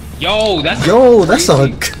stick? Yo, that's a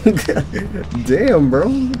damn,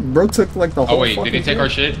 bro. Bro took like the whole. Oh wait, did he fucking take our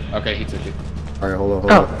thing. shit? Okay, he took it. All right, hold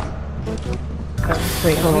on.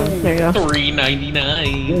 Wait, hold on. There you go. $3.99.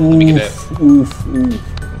 Let me get that. Oof.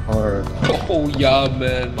 Alright. Oh yeah,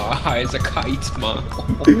 man, my eyes are kites, man.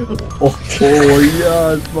 Oh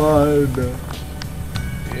yeah, man.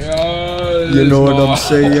 Yes, You know what I'm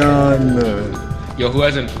saying? Yo, who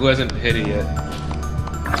hasn't hit it yet?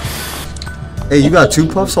 Hey, you got 2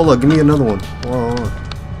 puffs? Hold on, give me another one. Hold on.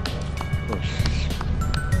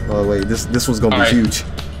 Oh wait, this one's gonna be huge.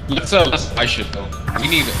 Let's buy shit though. Do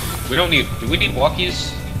we need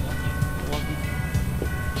walkies?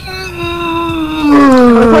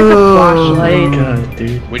 Like a flashlight. God,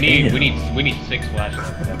 dude. We need 6 flashlights.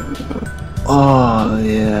 Oh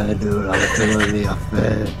yeah, dude, I'm feeling the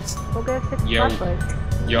effects. Okay, 6 Yo, flashlights.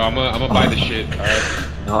 I'm gonna buy the shit, alright?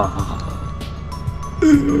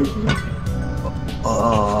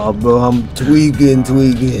 Oh, bro, I'm tweaking.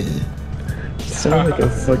 sound like a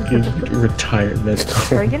fucking retirement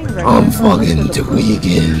home. Are you getting regular? I'm fucking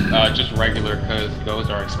tweaking. Just regular, cause those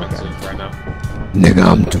are expensive right now. Nigga,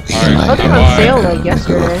 I'm tweaking. I was on sale like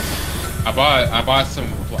yesterday. I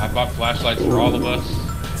bought flashlights for all of us.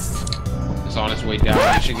 It's on its way down.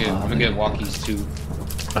 I'm gonna get walkies too.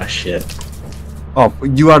 Ah shit. Oh,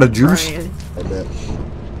 you out of juice? Brian. I bet.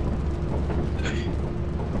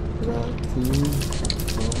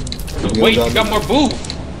 Wait, you got more booth.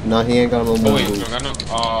 Nah, he ain't got no more Wait, booth. you got no.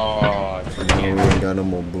 Oh, He ain't got no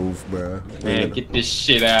more booth, bro. man, get this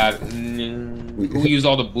shit out. Who used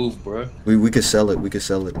all the booth, bro? We could sell it. We could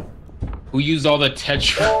sell it. Who used all the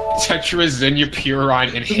Tetrazenia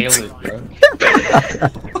Purine inhalant, bro?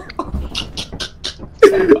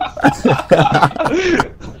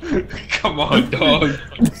 Come on, dog.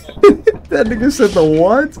 That nigga said the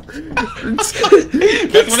what? That's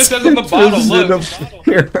what it says on the bottle. Look.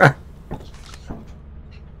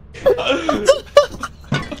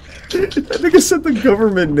 That nigga said the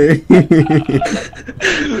government name.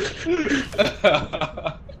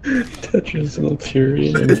 Tetrazine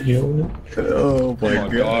purine inhalant. Oh my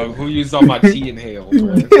god. Dog. Who used all my tea inhaled,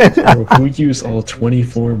 bro? Bro, who used all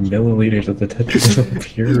 24 milliliters of the tetrazine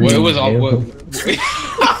purine? Well, it was all.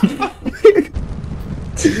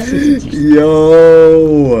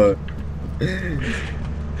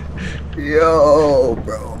 Yo,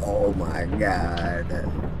 bro. Oh my god.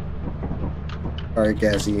 Alright,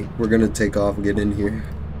 Cassie, we're gonna take off and get in here.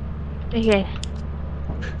 Okay.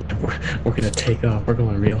 We're gonna take off. We're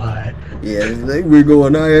going real high. Yeah, we're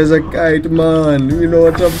going high as a kite, man. You know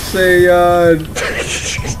what I'm saying?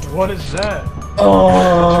 What is that? Oh,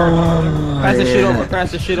 pass the shit over.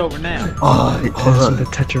 Pass the shit over now. The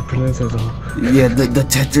tetraprenzazole. Yeah, the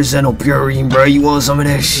tetrazine purine, bro. You want some of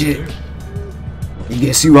that shit? It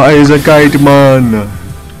gets you high as a kite, man.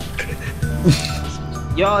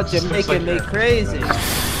 Y'all Jamaican me crazy.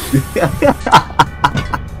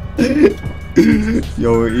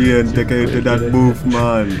 Yo, Ian, take it to that booth,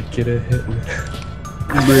 man. Get a hit.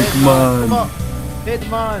 Break, man. Come on. Hit,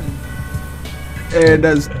 man. Hey,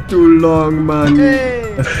 that's too long, man.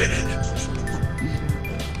 Hey.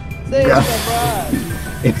 Say Yeah.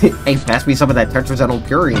 it, Hey, pass me some of that tetrazine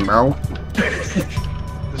purine, bro.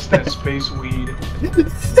 It's that space weed.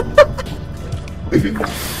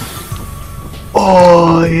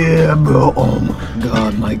 Oh, yeah, bro. Oh my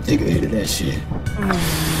god, Mike, take a hit of that shit.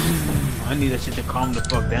 I need that shit to calm the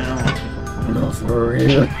fuck down. No, for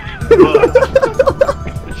real.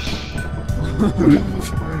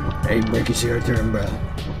 Hey, make it your turn, bro.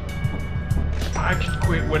 I can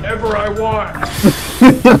quit whenever I want.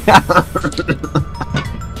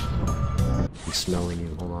 I'm smelling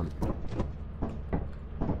you. Hold on.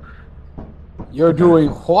 You're doing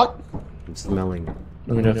what? I'm smelling.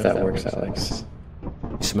 Let me know if that works, Alex.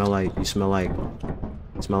 You smell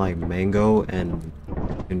like mango and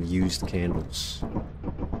used candles.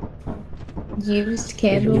 Used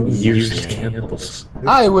candles? Used candles.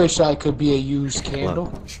 I wish I could be a used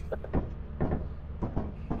candle.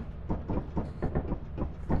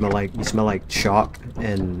 You smell like chalk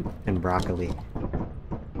and broccoli.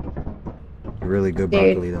 Really good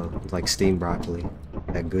broccoli though. It's like steamed broccoli.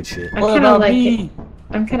 That good shit. I'm kind of like it.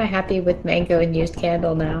 I'm kind of happy with mango and used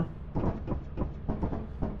candle now.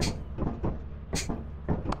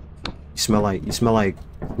 You smell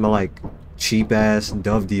like cheap ass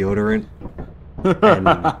Dove deodorant.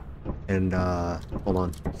 and hold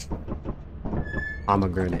on.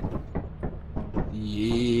 Pomegranate.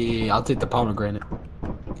 Yeah, I'll take the pomegranate.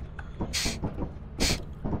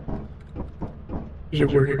 Is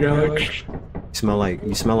it working, Alex?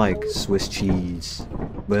 You smell like Swiss cheese,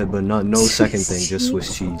 but no second thing, just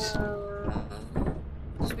Swiss cheese.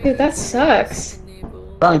 Dude, that sucks.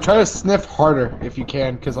 Brian, try to sniff harder if you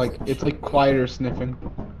can, cause like it's like quieter sniffing.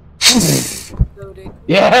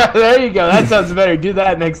 Yeah, there you go. That sounds better. Do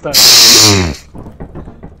that next time.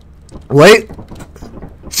 Wait.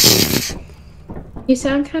 You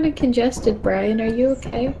sound kind of congested, Brian. Are you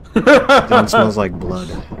okay? That smells like blood.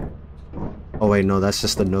 Oh wait, no, that's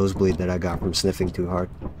just the nosebleed that I got from sniffing too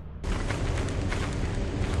hard.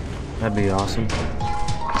 That'd be awesome.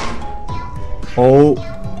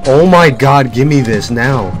 Oh my god, give me this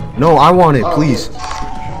now. No, I want it, please.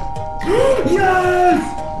 Yes!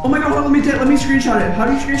 Oh my god, hold on, let me screenshot it. How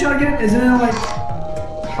do you screenshot again? Isn't it like...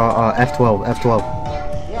 F12.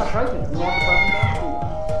 Yeah, present. You want the present?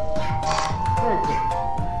 Very cool.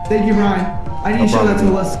 Thank you, Brian. I need to show that to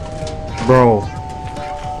Alyssa. Bro.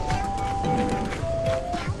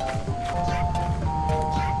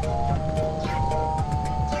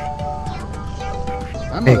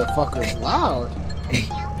 That motherfucker's loud.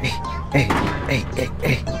 Hey.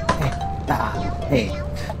 Hey,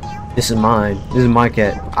 this is mine. This is my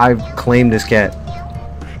cat. I've claimed this cat.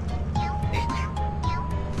 Hey.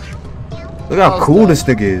 Look how cool this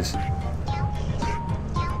thing is.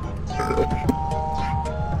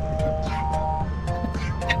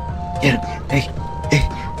 Get him. Hey, hey,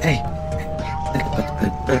 hey.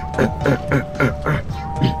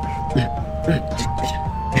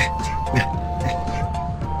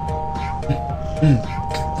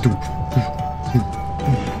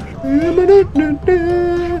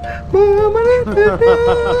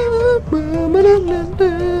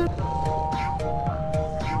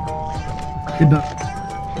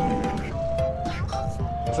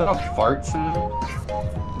 Is that a fart sound?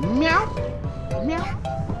 Meow. Meow.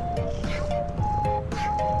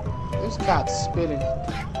 This cat's spitting.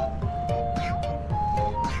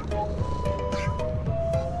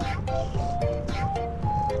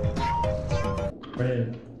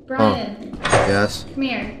 Brian. Yes? Come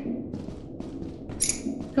here.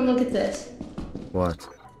 Come look at this. What?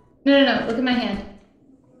 No, look at my hand.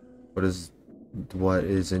 What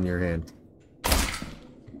is in your hand?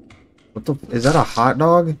 What the? Is that a hot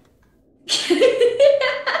dog?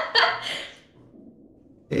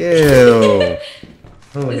 Ew.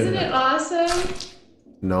 Isn't it awesome?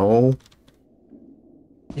 No.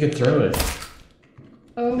 You could throw it.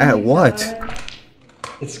 Oh At my what? God.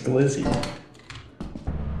 It's glizzy.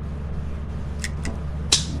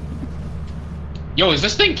 Yo, is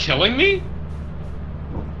this thing killing me?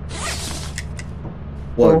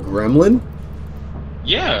 What, gremlin?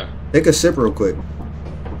 Yeah. Take a sip real quick.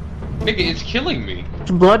 Nigga, it's killing me.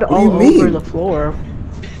 Blood What do you all mean? over the floor.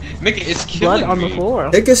 Nigga, it's killing Blood on me. the floor.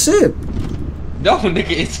 Take a sip. No, nigga,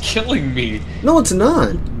 it's killing me. No, it's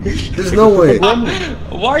not. There's no way.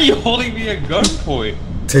 Why are you holding me at gunpoint?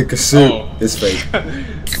 Take a sip. Oh. It's fake.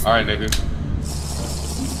 Alright, nigga.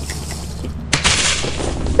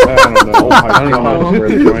 I don't know. I don't know if we're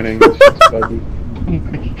joining.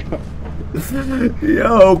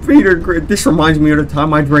 Yo, Peter, this reminds me of the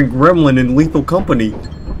time I drank Gremlin in Lethal Company.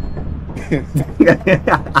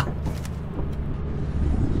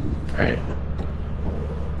 Alright.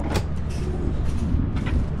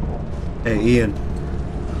 Hey, Ian.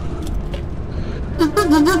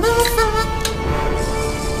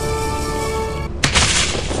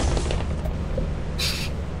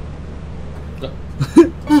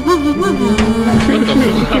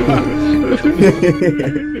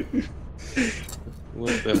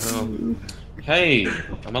 What the hell? Hey,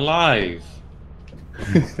 I'm alive.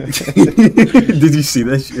 Did you see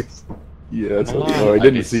that shit? Yeah, so, alive. I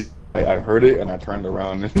didn't see. I heard it and I turned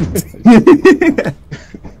around.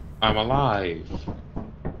 I'm alive.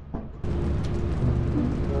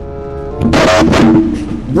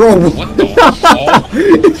 Bro, what the fuck?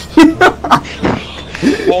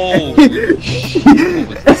 Holy shit.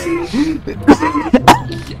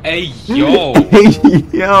 Hey, yo. Hey,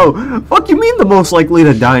 yo. Fuck you mean the most likely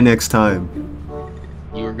to die next time?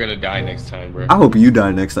 You were gonna die next time, bro. I hope you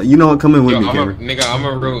die next time. You know what? Come in with me, Cameron. I'm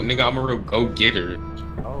a real go-getter.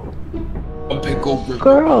 Oh.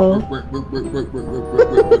 Girl.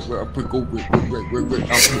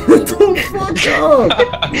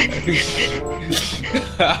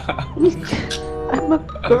 I'm a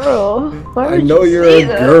girl. Why I would know you you're say a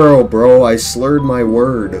that? girl, bro. I slurred my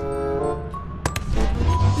word.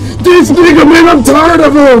 This nigga, man, I'm tired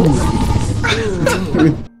of him!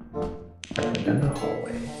 Down the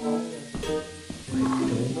hallway. Like,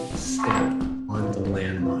 don't step on the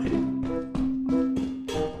landmine.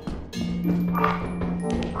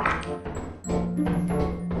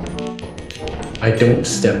 I don't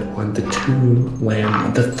step on the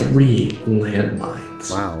the 3 landmines.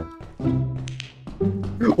 Wow.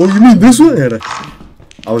 Oh, you mean this one?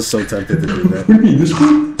 I was so tempted to do that. What do you mean this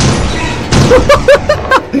one?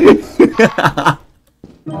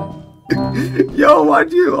 Yo,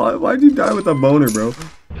 why'd you die with a boner, bro?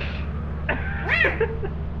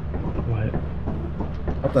 What?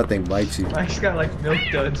 I hope that thing bites you. Mike's got like milk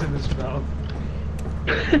duds in his mouth.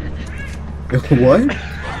 What?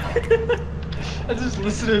 I just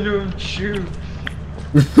listening to him chew.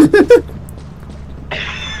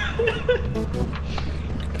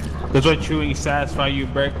 Does what chewing satisfy you,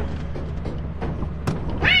 Brick?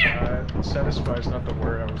 Satisfy is not the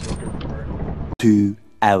word I was looking for. 2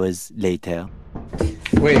 hours later.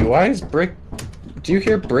 Wait, why is Brick... Do you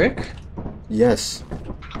hear Brick? Yes.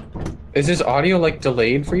 Is his audio, like,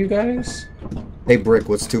 delayed for you guys? Hey, Brick,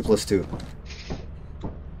 what's 2 plus 2?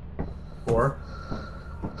 4.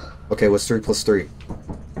 Okay, what's 3 plus 3?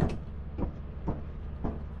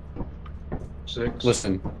 6.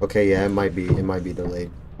 Listen. Okay, yeah, it might be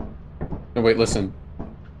delayed. No, wait, listen.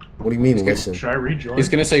 What do you mean, listen? Should I rejoin? He's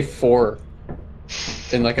gonna say 4.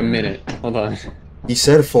 in like a minute. Hold on. He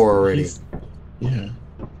said 4 already. Yeah.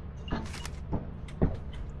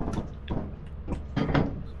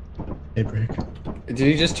 Hey, Brick. Did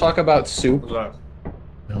he just talk about soup?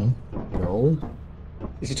 No. No.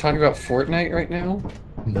 Is he talking about Fortnite right now?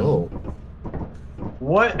 No.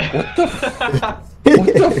 What? What the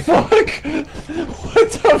fuck?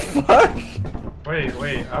 What the fuck?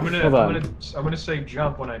 Wait. I'm gonna say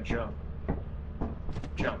jump when I jump.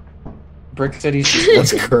 Jump. Brick said he's.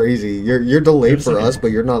 That's crazy. You're delayed for us,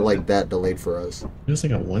 but you're not like that delayed for us. It was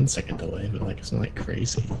like a 1 second delay, but like it's not like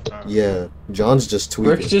crazy. Yeah, John's just tweeting.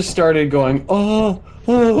 Brick just started going, oh.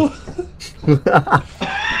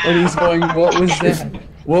 And he's going, what was that?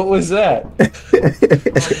 What was that?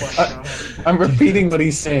 I'm repeating what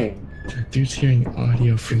he's saying. Dude's hearing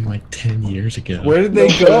audio from like 10 years ago. Where did they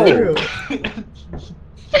go?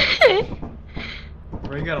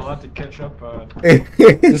 Bro, you got a lot to catch up on.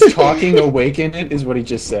 Does talking awaken it is what he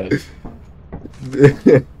just said.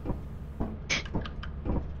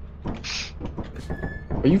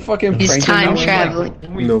 Are you fucking He's pranking time me? traveling.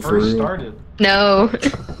 When we first started. No.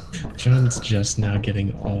 John's just now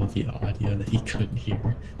getting all of the audio that he couldn't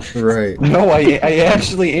hear. Right. No, I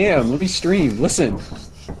actually am. Let me stream. Listen.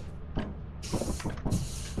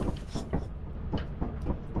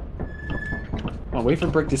 Oh, wait for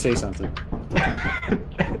Brick to say something.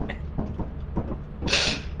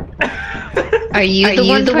 Are you the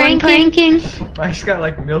one pranking? Mike's got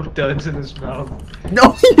like milk duds in his mouth.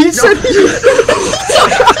 No, he said I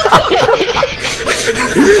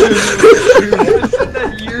said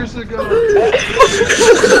that years ago.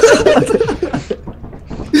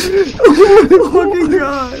 Oh my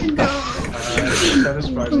god.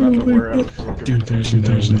 Satisfies not to wear out. Dude,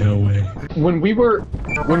 there's no way. When we were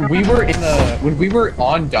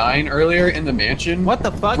on Dine earlier in the mansion, What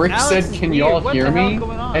the fuck? Brick Alex said, is "Can weird. y'all What hear the hell's me?"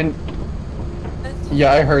 going on? And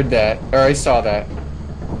yeah, I heard that, or I saw that.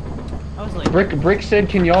 I was like, Brick said,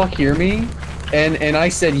 "Can y'all hear me?" And I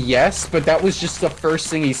said yes, but that was just the first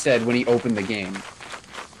thing he said when he opened the game.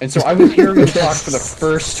 And so I was hearing him talk for the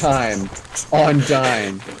first time on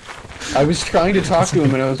Dine. I was trying to talk to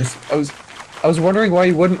him, and I was wondering why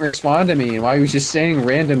he wouldn't respond to me and why he was just saying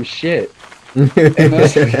random shit. And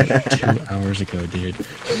that's 2 hours ago, dude.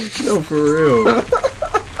 No, for real.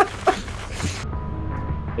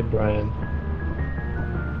 Hey, Brian.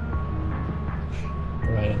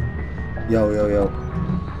 Brian. Yo.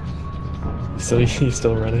 So you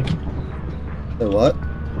still running? The what?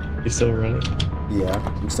 You still running? Yeah,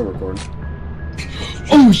 I'm still recording.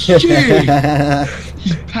 Oh shit!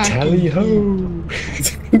 He's Tally ho!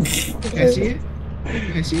 Can I see it?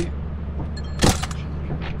 Can I see it?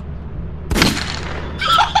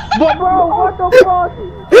 but bro, what the fuck?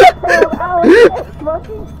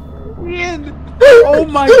 Ian! Oh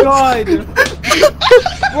my god!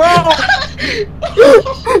 Bro!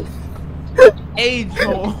 Age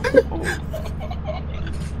hole.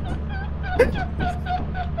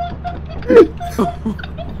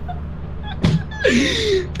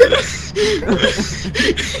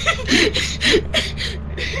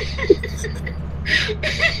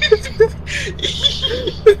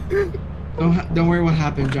 Don't worry what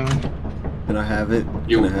happened, John. Can I have it?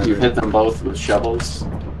 You hit them both with shovels?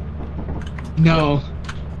 No.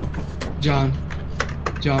 John.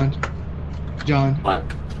 What?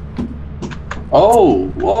 Oh,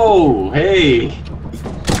 whoa, hey!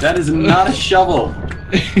 That is not a shovel!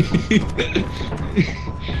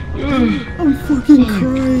 I'm fucking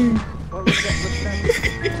crying.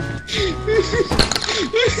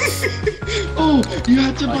 Oh, you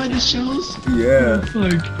had to buy the shells? Yeah.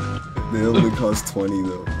 Fuck. They only cost 20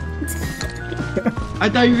 though. I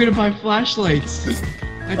thought you were gonna buy flashlights.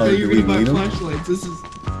 I thought you were do gonna we buy need 'em? flashlights. This is.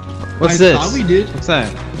 What's I this? thought we did. What's that?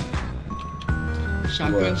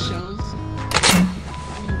 Shotgun What? shells.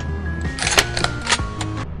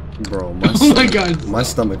 Bro, Oh my god. My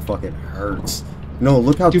stomach fucking hurts. No,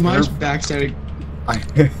 look how Dude, mine's back started.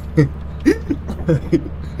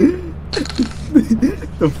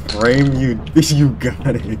 The frame you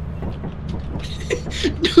got it.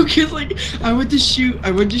 No, cause like I went to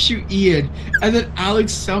shoot Ian, and then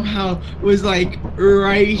Alex somehow was like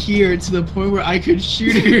right here to the point where I could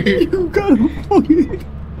shoot her. You got a fucking.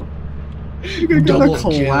 You got Double a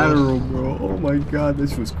collateral, bro. Oh my god,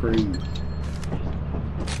 this was crazy.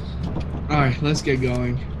 All right, let's get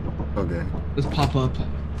going. Okay. Let's pop up.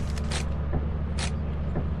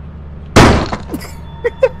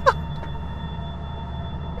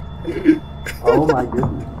 Oh my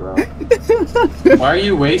goodness, bro. Why are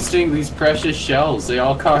you wasting these precious shells? They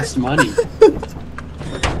all cost money.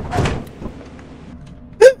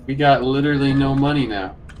 We got literally no money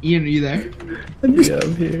now. Ian, are you there? Yeah,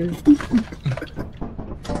 I'm here.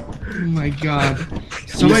 Oh my god.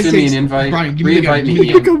 Somebody send me an invite. Brian, give me the gun. I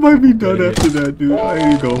think I might be done after that, dude. I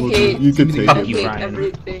ain't going with it. You can take I it. hate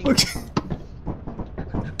everything.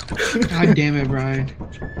 God damn it, Brian.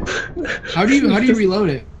 How do you reload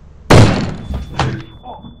it?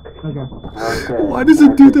 Okay. Why does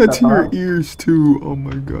it do that to your ears too? Oh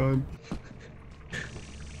my god.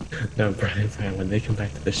 No, Brian, when they come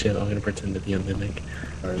back to the ship, I'm gonna pretend to be a mimic.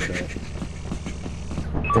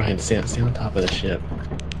 Brian, stay on top of the ship.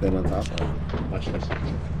 Stand on top. Watch this.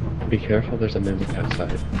 Be careful, there's a mimic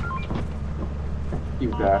outside. You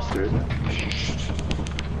bastard.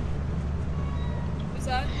 What's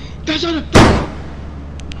that? That's not a.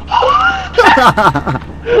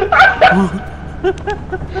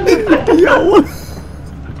 Yo, what?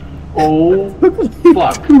 Oh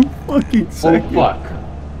fuck. Fucking Oh second. fuck.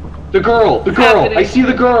 The girl! I see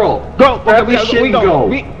the girl! Go! Grab this shit and go!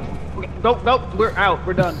 Go! We're out.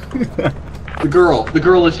 We're done. The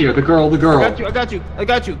girl is here. The girl. I got you.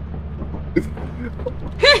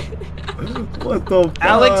 What the fuck?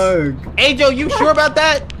 Alex? Angel, you sure about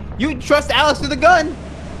that? You trust Alex with a gun?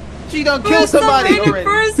 She done killed somebody already.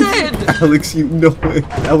 Alex, you know it.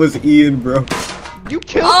 That was Ian, bro. You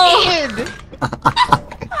killed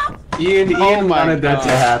Ian! Ian wanted that to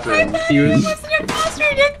happen. He was. wasn't a monster,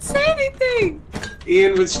 he didn't say anything!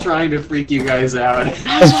 Ian was trying to freak you guys out.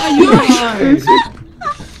 That's why you guys.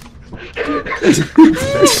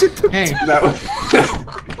 Hey.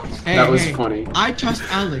 That was funny. I trust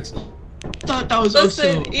Alex. Thought that was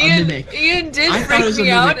Listen, also a Ian mimic. did I thought it freak was a me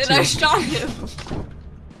out mimic and I too. shot him.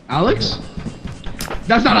 Alex?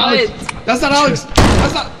 That's not What? Alex. That's not Alex.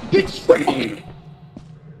 That's not. Bitch.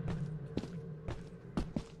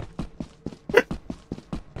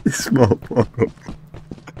 This motherfucker.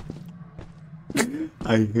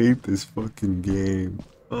 I hate this fucking game.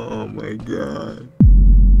 Oh my god.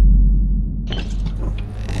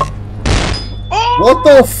 What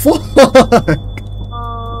the fuck?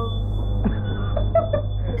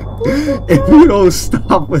 If you don't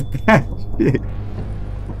stop with that shit.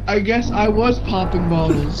 I guess I was popping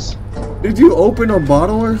bottles. Did you open a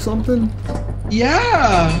bottle or something?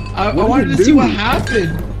 Yeah. I What wanted did to you see do? what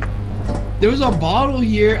happened. There was a bottle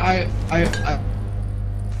here. I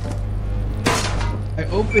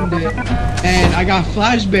opened it and I got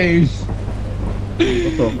flashbangs. What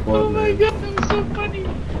the fuck, Oh my man? god, that was so funny.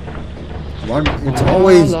 Why, it's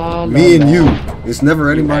always me and you. It's never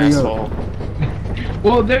anybody else.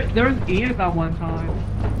 Well, there was Ian that one time.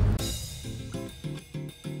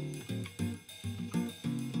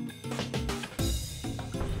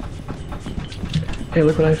 Hey,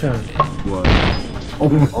 look what I found. What? Oh,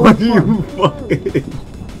 what are you fucking?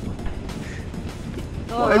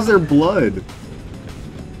 Why is there blood?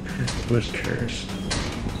 It was cursed.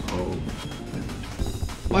 Oh.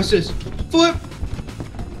 Watch this. Flip.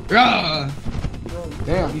 Rah.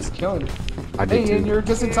 Damn, he's killing it. I did Hey, and too. you're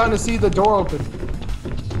just in time to see the door open.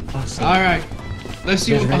 Awesome. All right. Let's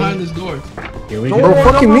see what's Guys behind ready? this door. Here we Don't go. Bro,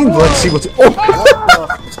 fucking mean. Let's see what's. Oh.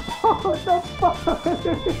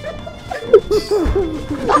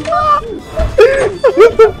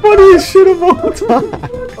 That's the funniest shit of all time.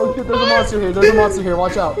 Oh shit, there's a monster here. There's a monster here.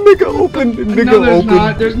 Watch out. Nigga open. Nigga No, there's open.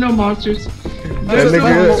 not. There's no monsters. There's no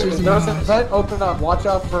nigga- monsters in the There's a house. vent open up. Watch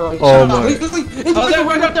out for. Oh my. Oh, there,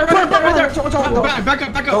 right up there, right there. Back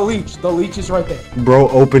up. The leech. The leech is right there. Bro,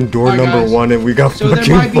 open door Alright, number guys. 1 and we got So there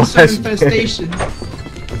fucking might be some flashbangs. infestation.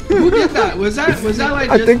 Who did that? Was that like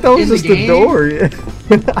I just think that was in just the the game? door. Yeah.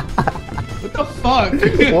 What the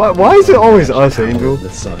fuck? Why is it always us, Angel? The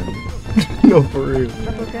sun. No, for real.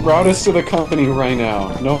 Route us to the company right now.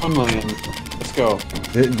 No $1 million. Let's go.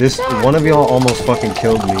 This one of y'all almost fucking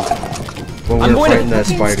killed me when we I'm were going fighting to that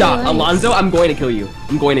spider. stop, Alonzo. I'm going to kill you.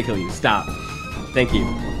 Stop. Thank you.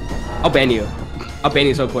 I'll ban you.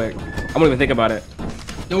 So quick. I won't even think about it.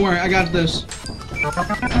 Don't worry, I got this.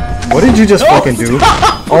 What did you just fucking do?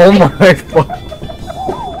 Oh my fuck.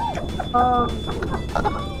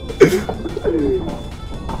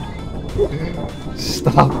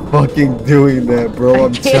 Stop fucking doing that, bro.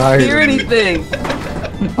 I'm Can't tired. hear anything.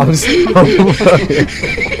 I'm so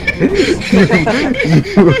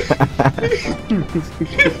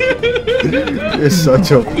You're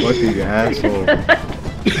such a fucking asshole.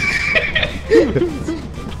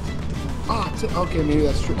 Okay, maybe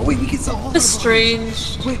that's true. Oh wait, we can sell all That's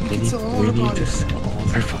strange. Wait, we can sell all We our need to bodies. sell all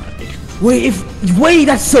of our bodies. Wait,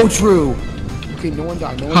 that's so true. Okay, no one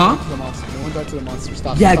died. No one Huh? died to the monster. No one died to the monster.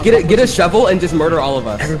 Stop. Yeah, stop, get a shovel and just murder all of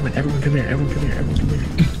us. Everyone come here. Everyone come here.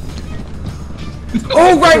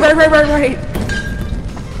 Oh, right.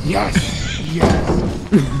 Yes. Yes.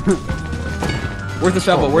 Where's the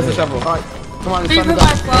shovel? Where's the shovel? Alright, come on, it's Leave time to my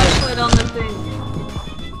go. flashlight on the thing.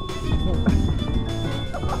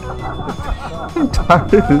 I'm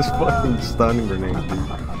tired of this fucking stun grenade, dude.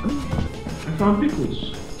 I found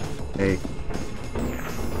pickles. Hey.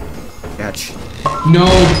 Catch. No,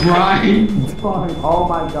 Brian. Oh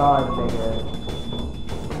my god, nigga.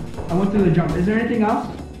 I went through the jump. Is there anything else?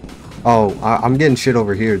 Oh, I'm getting shit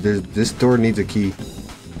over here. This door needs a key.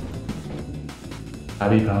 I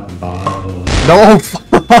be popping bottles. No!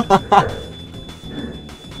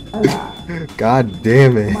 God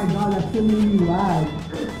damn it. Oh my god, that's still making me lag.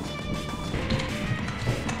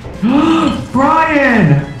 Brian!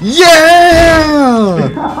 Yeah!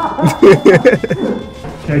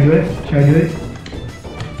 Should I do it? Should I do it?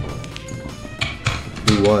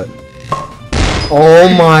 Do what? Oh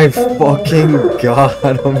my fucking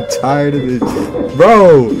god, I'm tired of this.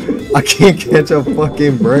 Bro, I can't catch a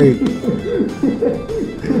fucking break.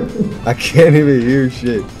 I can't even hear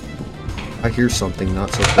shit. I hear something, not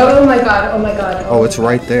so fast. Oh my god, oh my god. Oh, it's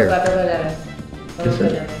right there.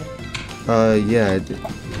 Yeah,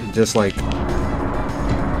 just like...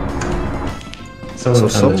 So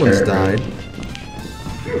someone's died.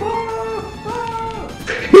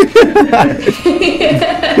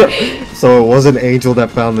 So it was an angel that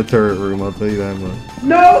found the turret room, I'll tell you that much.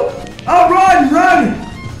 No! Oh, run! Run!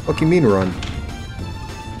 What do you mean run?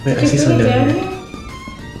 Wait, I see something down here.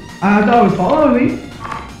 I thought it was following me.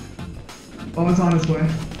 Oh, it's on its way.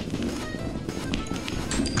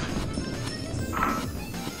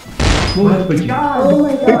 Oh my god! Oh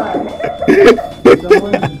my god!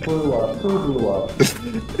 Someone blew up. Who blew up?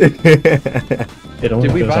 It only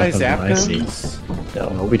Did we goes buy up on zap my guns? seats. No,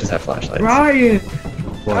 we just have flashlights. Ryan!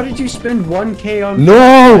 How did you spend 1K on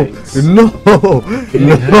No! flashlights? No!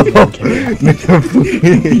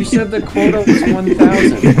 You said the quota was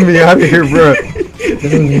 1,000. Get me out of here, bro. It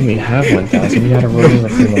doesn't mean we have 1,000. We gotta roll it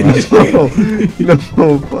from the last game. No,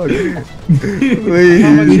 fuck. Please.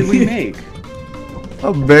 How much did we make?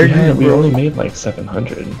 I'm begging, We bro. only made like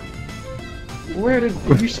 700. Where did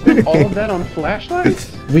you spend all of that on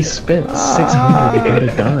flashlights? We spent 600 to get a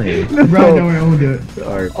dime. Right, don't worry, I won't do it.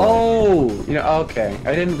 Alright, Oh, you know, okay.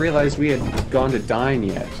 I didn't realize we had gone to dine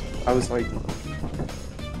yet. I was like,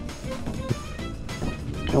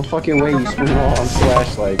 no fucking way you spent it all on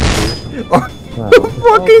flashlights, dude. Are you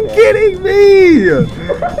fucking kidding me?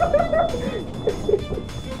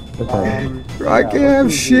 I can't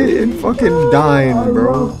have shit in fucking dying,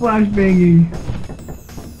 bro. Flash banging.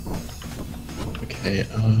 Okay,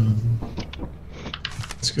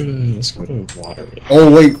 let's go to water.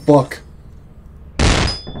 Oh wait, fuck.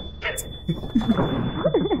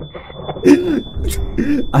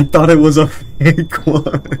 I thought it was a fake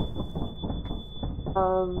one.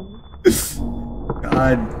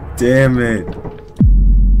 God damn it.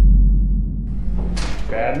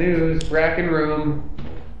 Bad news, Bracken room.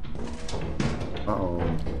 Uh-oh.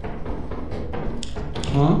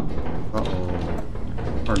 Huh? Uh-oh.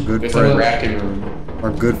 Our good It's a friend. Bracken room.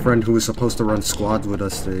 Our good friend who was supposed to run squads with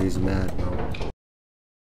us today is mad, bro.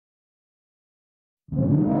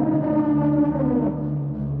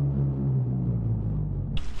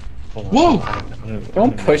 Whoa!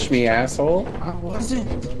 Don't push me, asshole. I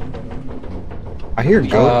wasn't. I hear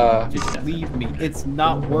Go. Just leave me. It's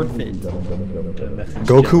not worth it.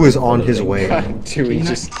 Goku is on his way. Do we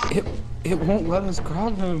just... It won't let us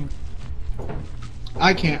grab him.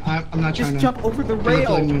 I can't. I'm not trying Just to. jump over the I feel like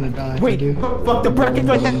rail. I'm gonna die. if I Wait, do. fuck the bracket's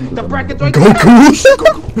right there. The bracket's right there. Goku!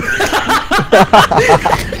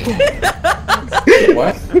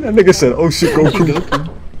 What? That nigga said, oh shit, Goku.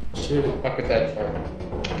 Fuck with that part.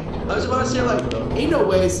 I was about to say, like, ain't no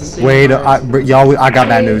way it's the same. Wait, y'all, I got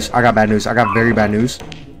bad news. I got bad news. I got very bad news.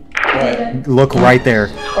 What? Look right there.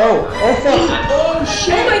 Oh fuck! Oh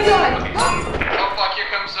shit! Oh my god! Oh fuck, here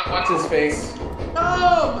comes the what's-his-face.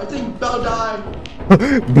 No! I think Bell died.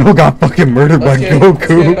 Bill got fucking murdered by Let's get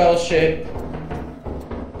Goku. Bell shit.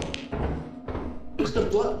 What's the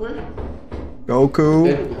blood? Where? Goku.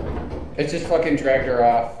 It just fucking dragged her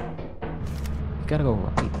off. You gotta go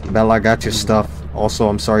right. Bella, I got your stuff. Also,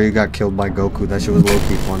 I'm sorry you got killed by Goku. That shit was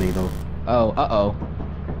low-key funny, though. Oh, uh-oh.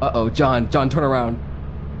 Uh-oh, John, turn around.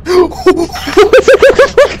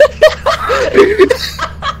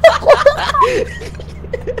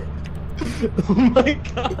 Oh my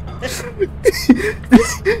god.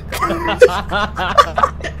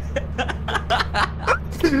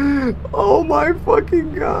 Oh my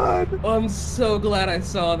fucking god. I'm so glad I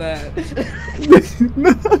saw that.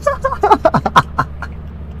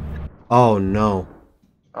 Oh no.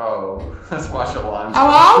 Oh, let's watch a launch.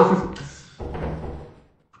 Hello?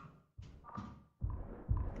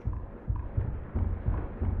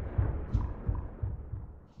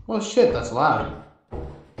 Oh shit, that's loud.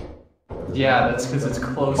 Yeah, that's because it's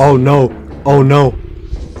close. Oh no! Oh no!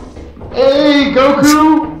 Hey,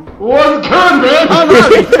 Goku! What's good, man? I'm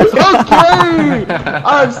ready! Okay!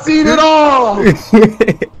 I've seen it all!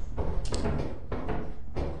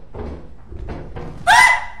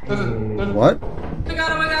 What? Oh my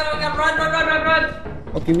god, oh my god, oh my god, run, run, run, run, run!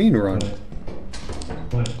 What do you mean run?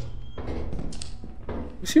 What?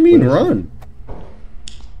 What do you mean run?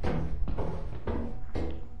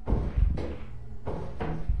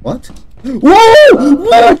 What? Whoa!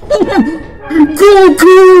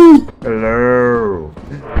 Goku! Hello.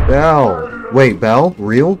 Bell. Wait, Bell?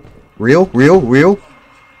 Real? Real?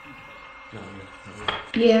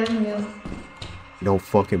 Yeah, real. Don't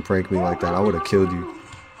fucking prank me like that. I would have killed you.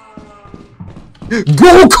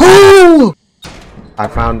 Goku! I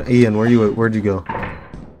found Ian. Where'd you go?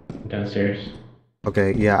 Downstairs.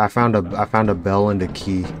 Okay, yeah, I found a bell and a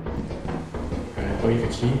key. Alright, oh, you have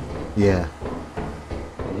a key? Yeah.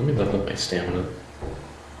 Well, let me level up my stamina.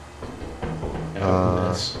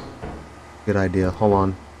 Good idea. Hold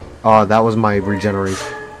on. That was my regeneration.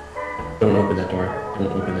 Don't open that door.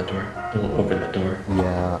 Don't open that door. Don't open that door.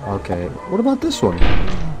 Yeah, okay. What about this one?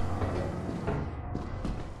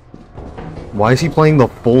 Why is he playing the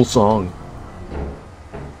full song?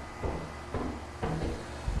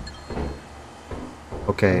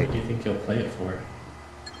 Okay. What do you think he'll play it for?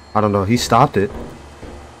 I don't know. He stopped it.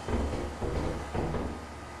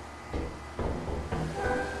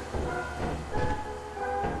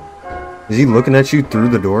 Is he looking at you through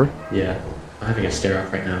the door? Yeah. I'm having a stare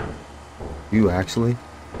off right now. You actually?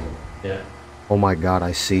 Yeah. Oh my god,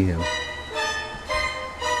 I see him.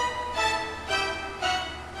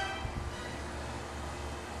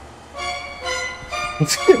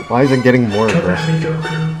 Why is it getting more aggressive?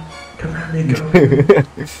 Come at me, Goku.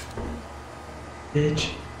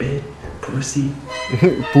 Bitch, pussy.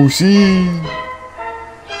 Pussy.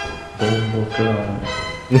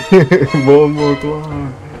 Bombo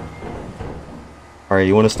Clark. Alright,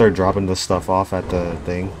 you want to start dropping the stuff off at the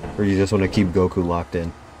thing? Or you just want to keep Goku locked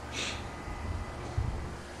in?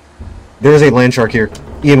 There's a land shark here.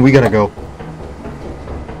 Ian, we gotta go.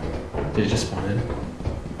 Did it just spawn in?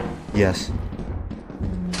 Yes.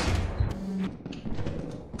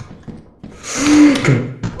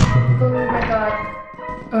 Oh my god.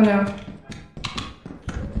 Oh no.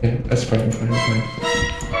 Yeah, that's fine.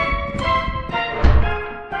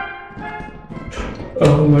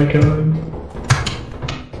 Oh my god.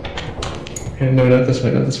 Okay, no, not this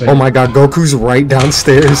way, not this way. Oh my god, Goku's right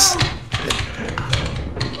downstairs.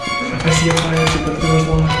 I see a fire exit, but the door's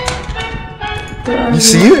locked. You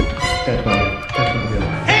see it? Definitely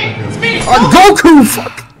alive. Hey, it's me! Goku!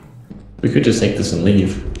 Fuck! We could just take this and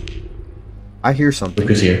leave. I hear something.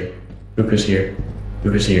 Goku's here. Goku's here.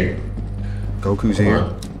 Goku's here. Goku's Hold here.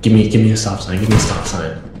 on. Give me a stop sign. Give me a stop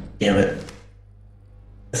sign. Damn it.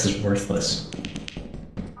 This is worthless.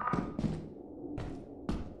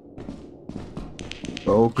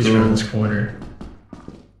 Goku. He's around this corner.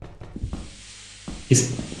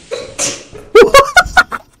 He's...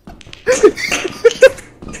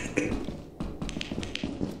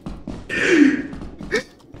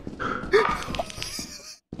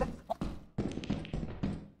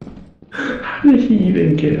 How did he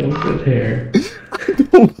even get over there?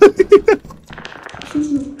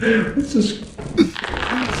 Let's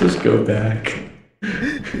just go back.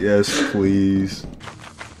 Yes, please.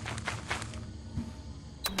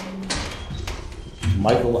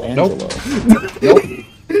 Nope. Michelangelo. Nope.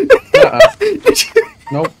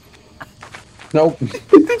 Nope. Nope.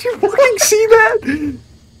 Did you fucking see that?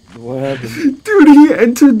 What happened? Dude, he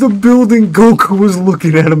entered the building. Goku was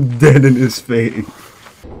looking at him dead in his face.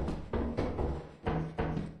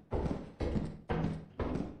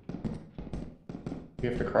 We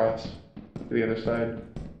have to cross to the other side.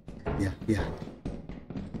 Yeah.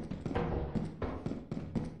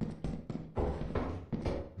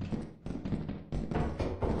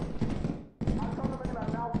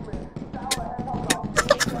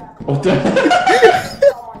 What the?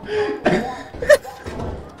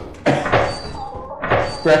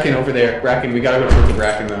 Bracken over there. Bracken, we gotta go towards the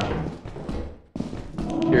Bracken now.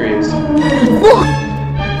 Here he is.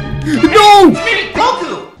 No!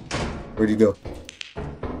 Goku! Where'd you go?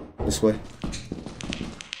 This way.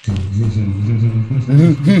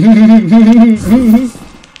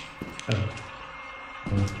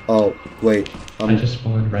 Oh, wait. I just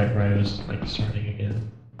spawned right where I was like starting again.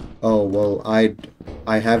 Oh, well, I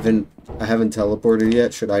haven't teleported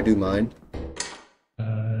yet. Should I do mine?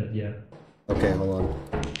 Yeah. Okay, hold on.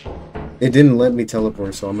 It didn't let me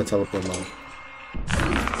teleport, so I'm gonna teleport mine.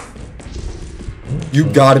 You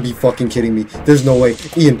gotta be fucking kidding me. There's no way.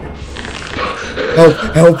 Ian. Help,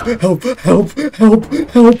 help, help, help, help,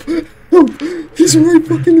 help, help. He's right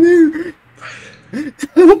fucking there.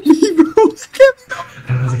 Help me, bro. I can't stop. I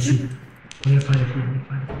don't know the key. I'm gonna find a key.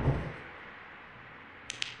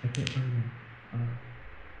 I can't find it.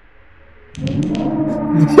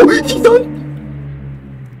 No, he's done.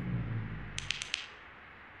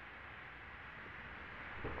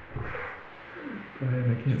 Brian,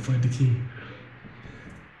 I can't find the key.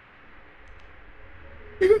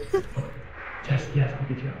 Yes, I'll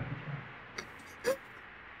get you out.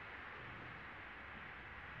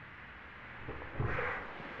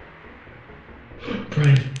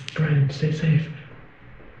 Brian, stay safe.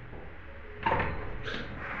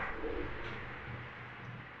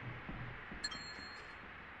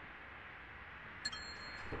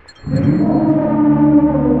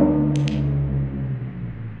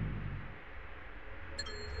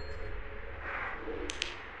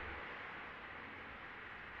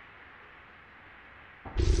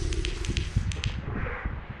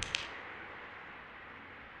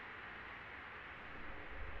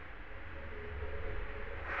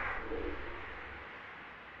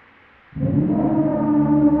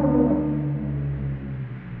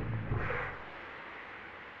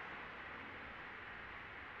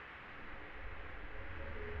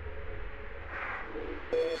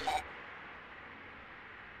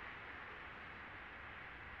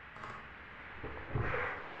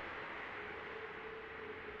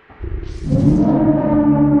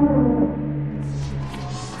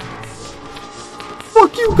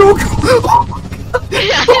 Fuck you, Goku!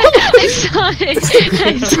 I saw it.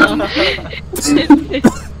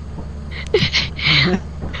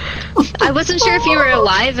 I wasn't sure if you were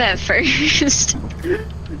alive at first.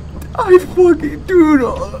 I fucking dude.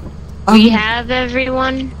 We have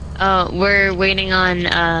everyone. We're waiting on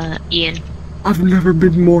Ian. I've never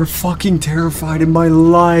been more fucking terrified in my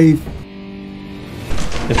life.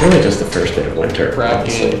 It's really just the first day of winter.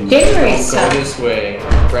 Bracken, January don't go sucks. this way.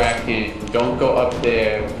 Bracken, don't go up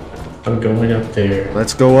there. I'm going up there.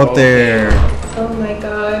 Let's go up there. Oh my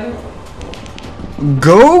god.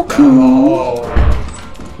 Goku!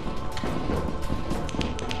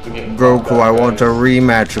 Goku, I want a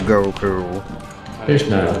rematch, Goku. There's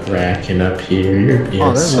not a Bracken up here. You're being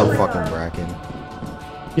Oh, there's so... no fucking Bracken.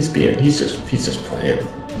 He's just playing. He's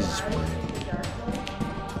just playing.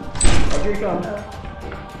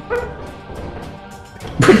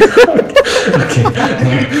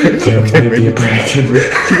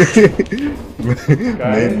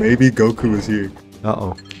 Okay, maybe Goku is here.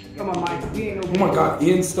 Uh-oh. Oh my god,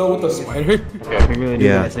 Ian's still with the spider?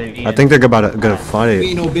 Yeah, I think they're gonna fight We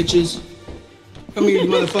ain't it. no bitches. Come here, you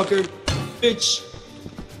motherfucker. Bitch.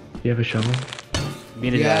 You have a shovel?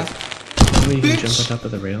 Yeah. Maybe you can Bitch. jump on top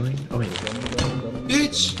of the railing? Oh wait.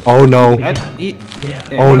 Bitch. Oh no. Yeah.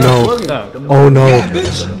 Oh no. Oh no. Yeah,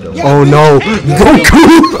 bitch. Yeah, Oh no. Goku!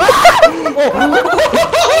 Oh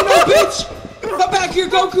no, bitch! Come back here,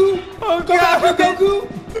 Goku! Come back here, Goku!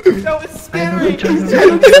 That was scary. I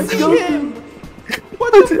know,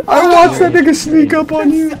 I watched that nigga sneak up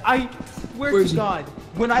on you. I swear to God,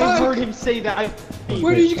 when I heard him say that, I.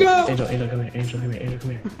 Where did you go? Angel, come here. Angel,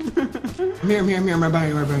 come here. I'm here, right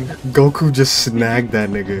behind you. Goku just snagged that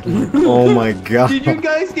nigga. Oh my god. Did you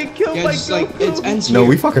guys get killed Yeah, by it's Goku? like, it's ends No, here.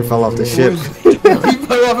 we fucking fell off the ship. We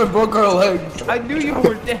fell off and broke our legs. I knew you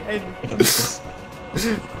were dead.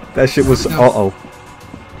 That shit was. Uh-oh.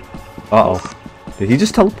 Uh-oh. Did he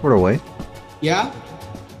just teleport away? Yeah?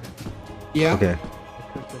 Yeah? Okay.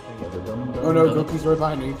 Oh no, Goku's right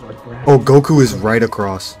behind me. Oh, Goku is right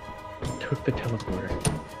across. Took the teleporter.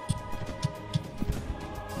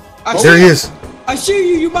 There he is. I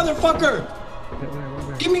see you, you motherfucker!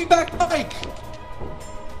 Give me back Mike!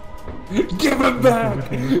 Give him back!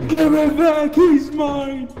 Give him back! He's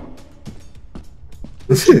mine!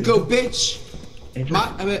 Go, bitch!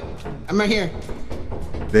 I'm right here.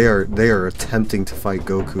 They are attempting to fight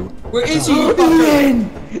Goku. Where is he, you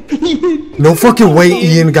fucker? No fucking way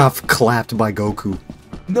Ian got clapped by Goku.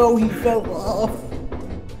 No, he fell off.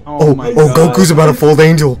 Oh, Goku's about to fold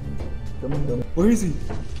Angel. Where is he?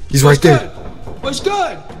 He's right there. What's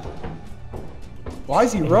good? Why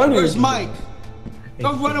is he running? Where's Mike?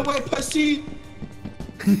 Don't run away, pussy!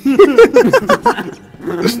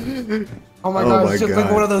 Oh my god, it's just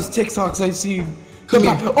like one of those TikToks I see. Come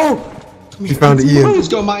here. Oh! Come He found Ian. Let's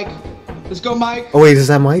go, Mike. Let's go, Mike. Oh wait, is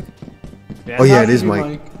that Mike? Oh yeah, it is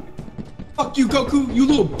Mike. Fuck you, Goku, you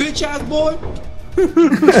little bitch ass boy.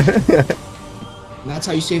 And that's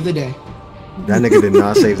how you save the day. That nigga did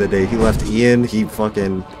not save the day. He left Ian. He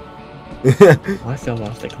fucking. I fell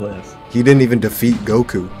off the cliff. He didn't even defeat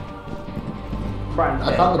Goku. Brian's I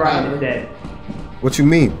dead. found the Brian battery. is dead. What you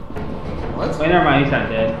mean? What? Wait, never mind. He's not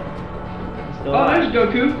dead. Oh, there's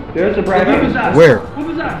Goku. There's a Whoop Brian. his ass. Where? Whoop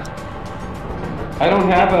his ass. I don't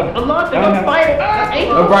have a. Allah, I don't have- fight.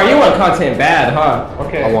 Oh, Brian, you want content bad, huh?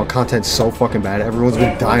 Okay. I want content so fucking bad. Everyone's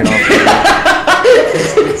been dying off.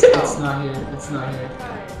 It's not here. It's not here.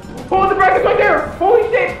 Hold the brackets right there. Holy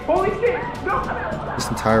shit. Holy shit. No. This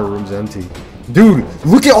entire room's empty. Dude,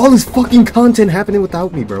 look at all this fucking content happening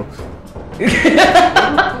without me, bro.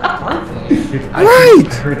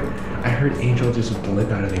 I heard Angel just blip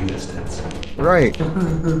out of existence. Right.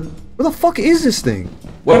 Where the fuck is this thing?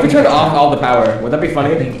 What if we turned off all the power? Would that be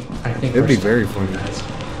funny? I think It'd be very funny.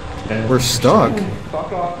 We're stuck.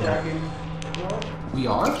 Fuck off, Dragon. We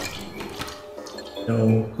are?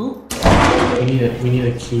 No. Who? We need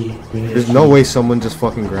a key. There's no way someone just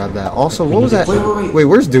fucking grabbed that. Also, what was that? Wait. Wait,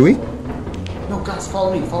 where's Dewey? No, guys,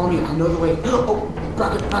 follow me. Follow me. I know the way. Oh,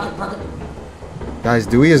 bracket. Guys,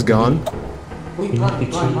 Dewey is gone. Wait,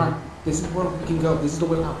 Brian. This is where we can go. This is the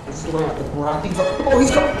way out. This is the way out. That's where I think so. Oh,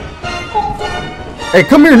 he's coming. Hey,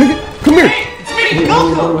 come here, nigga. Come here. It's me,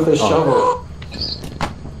 Goku. With a shovel.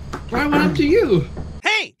 Brian, what up to you?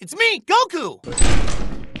 Hey, it's me, Goku!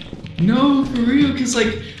 No, for real, cause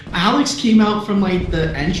like Alex came out from like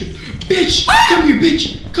the entrance. Bitch! Come here,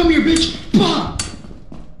 bitch! Come here, bitch! Bah!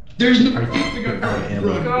 There's no.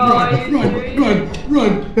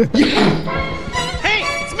 Run! Yeah! Hey,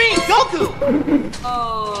 it's me, Goku!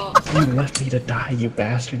 Oh. You left me to die, you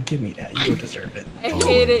bastard. Give me that. You deserve it. I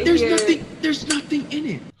hate it There's here. nothing in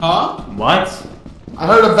it. Huh? What? I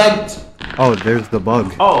heard a vent. Oh, there's the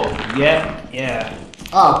bug. Oh, yeah.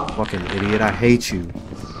 Oh. Fucking idiot. I hate you.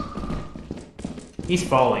 He's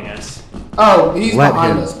following us. Oh, he's Let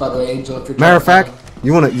behind him. us, by the way, Angel. If you're Matter of fact,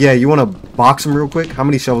 you wanna box him real quick? How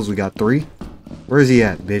many shovels we got? 3? Where is he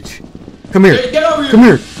at, bitch? Come here. Hey, get over here. Come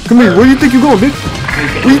here. Come here. Where do you think you're going, bitch?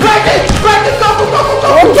 Bracket,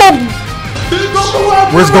 Goku!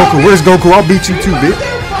 Where's Goku? Where's Goku? I'll beat you too, bitch.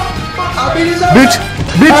 I'll beat his ass. Bitch!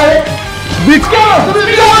 Bitch!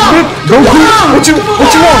 Goku! What you want?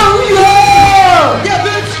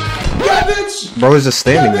 Yeah, bitch! Bro is just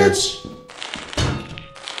standing there.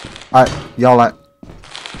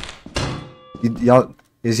 Y'all,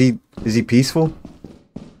 is he peaceful?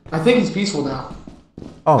 I think he's peaceful now.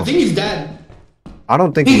 Oh, I think he's dead. I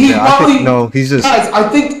don't think he's dead. I think no, he's just. Guys, I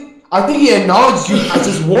think he acknowledged you as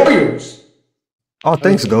his warriors. Oh,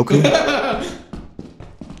 thanks, Goku.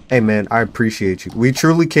 Hey man, I appreciate you. We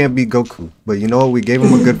truly can't beat Goku, but you know what? We gave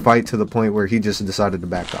him a good fight to the point where he just decided to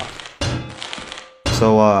back off.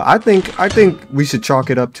 So I think we should chalk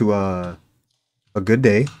it up to a good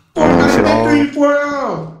day. We should all.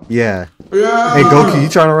 Yeah. Hey Goku, you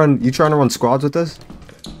trying to run squads with us?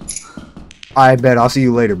 I bet. I'll see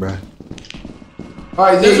you later, bro.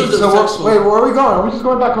 Alright, wait, where are we going? Are we just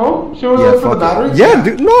going back home? Should we look for the battery? Yeah,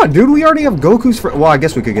 dude. No, dude. We already have Goku's. Well, I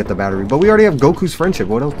guess we could get the battery, but we already have Goku's friendship.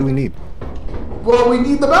 What else do we need? Well, we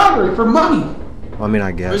need the battery for money. I mean,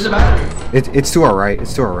 I guess. Where's the battery? It's to our right.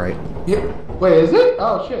 It's to our right. Yeah. Wait, is it?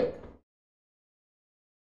 Oh shit.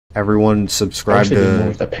 Everyone subscribe to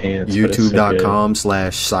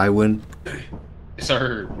youtube.com/Cywin.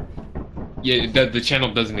 Sir. Yeah, the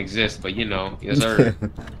channel doesn't exist, but you know, yes sir.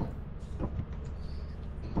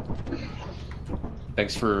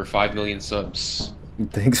 Thanks for 5 million subs.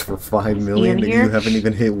 Thanks for 5 million, and you haven't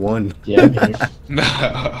even hit 1.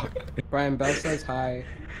 Yeah. Brian Bell says hi.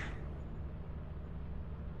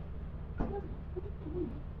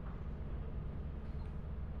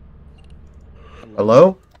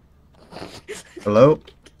 Hello? Hello?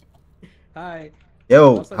 Hi.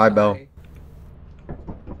 Yo, Bell says hi, Bell.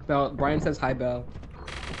 Brian says hi, Bell.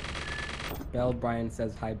 Brian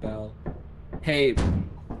says hi, Bell. Hey.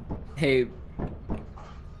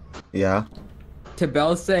 Yeah. To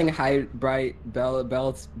Bell saying hi, Brian. Bell.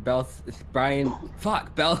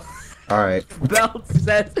 Fuck, Bell. All right. Bell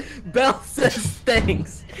says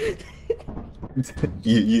thanks.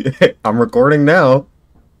 I'm recording now.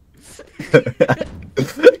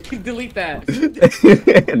 Delete that.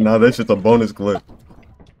 No, that's just a bonus clip.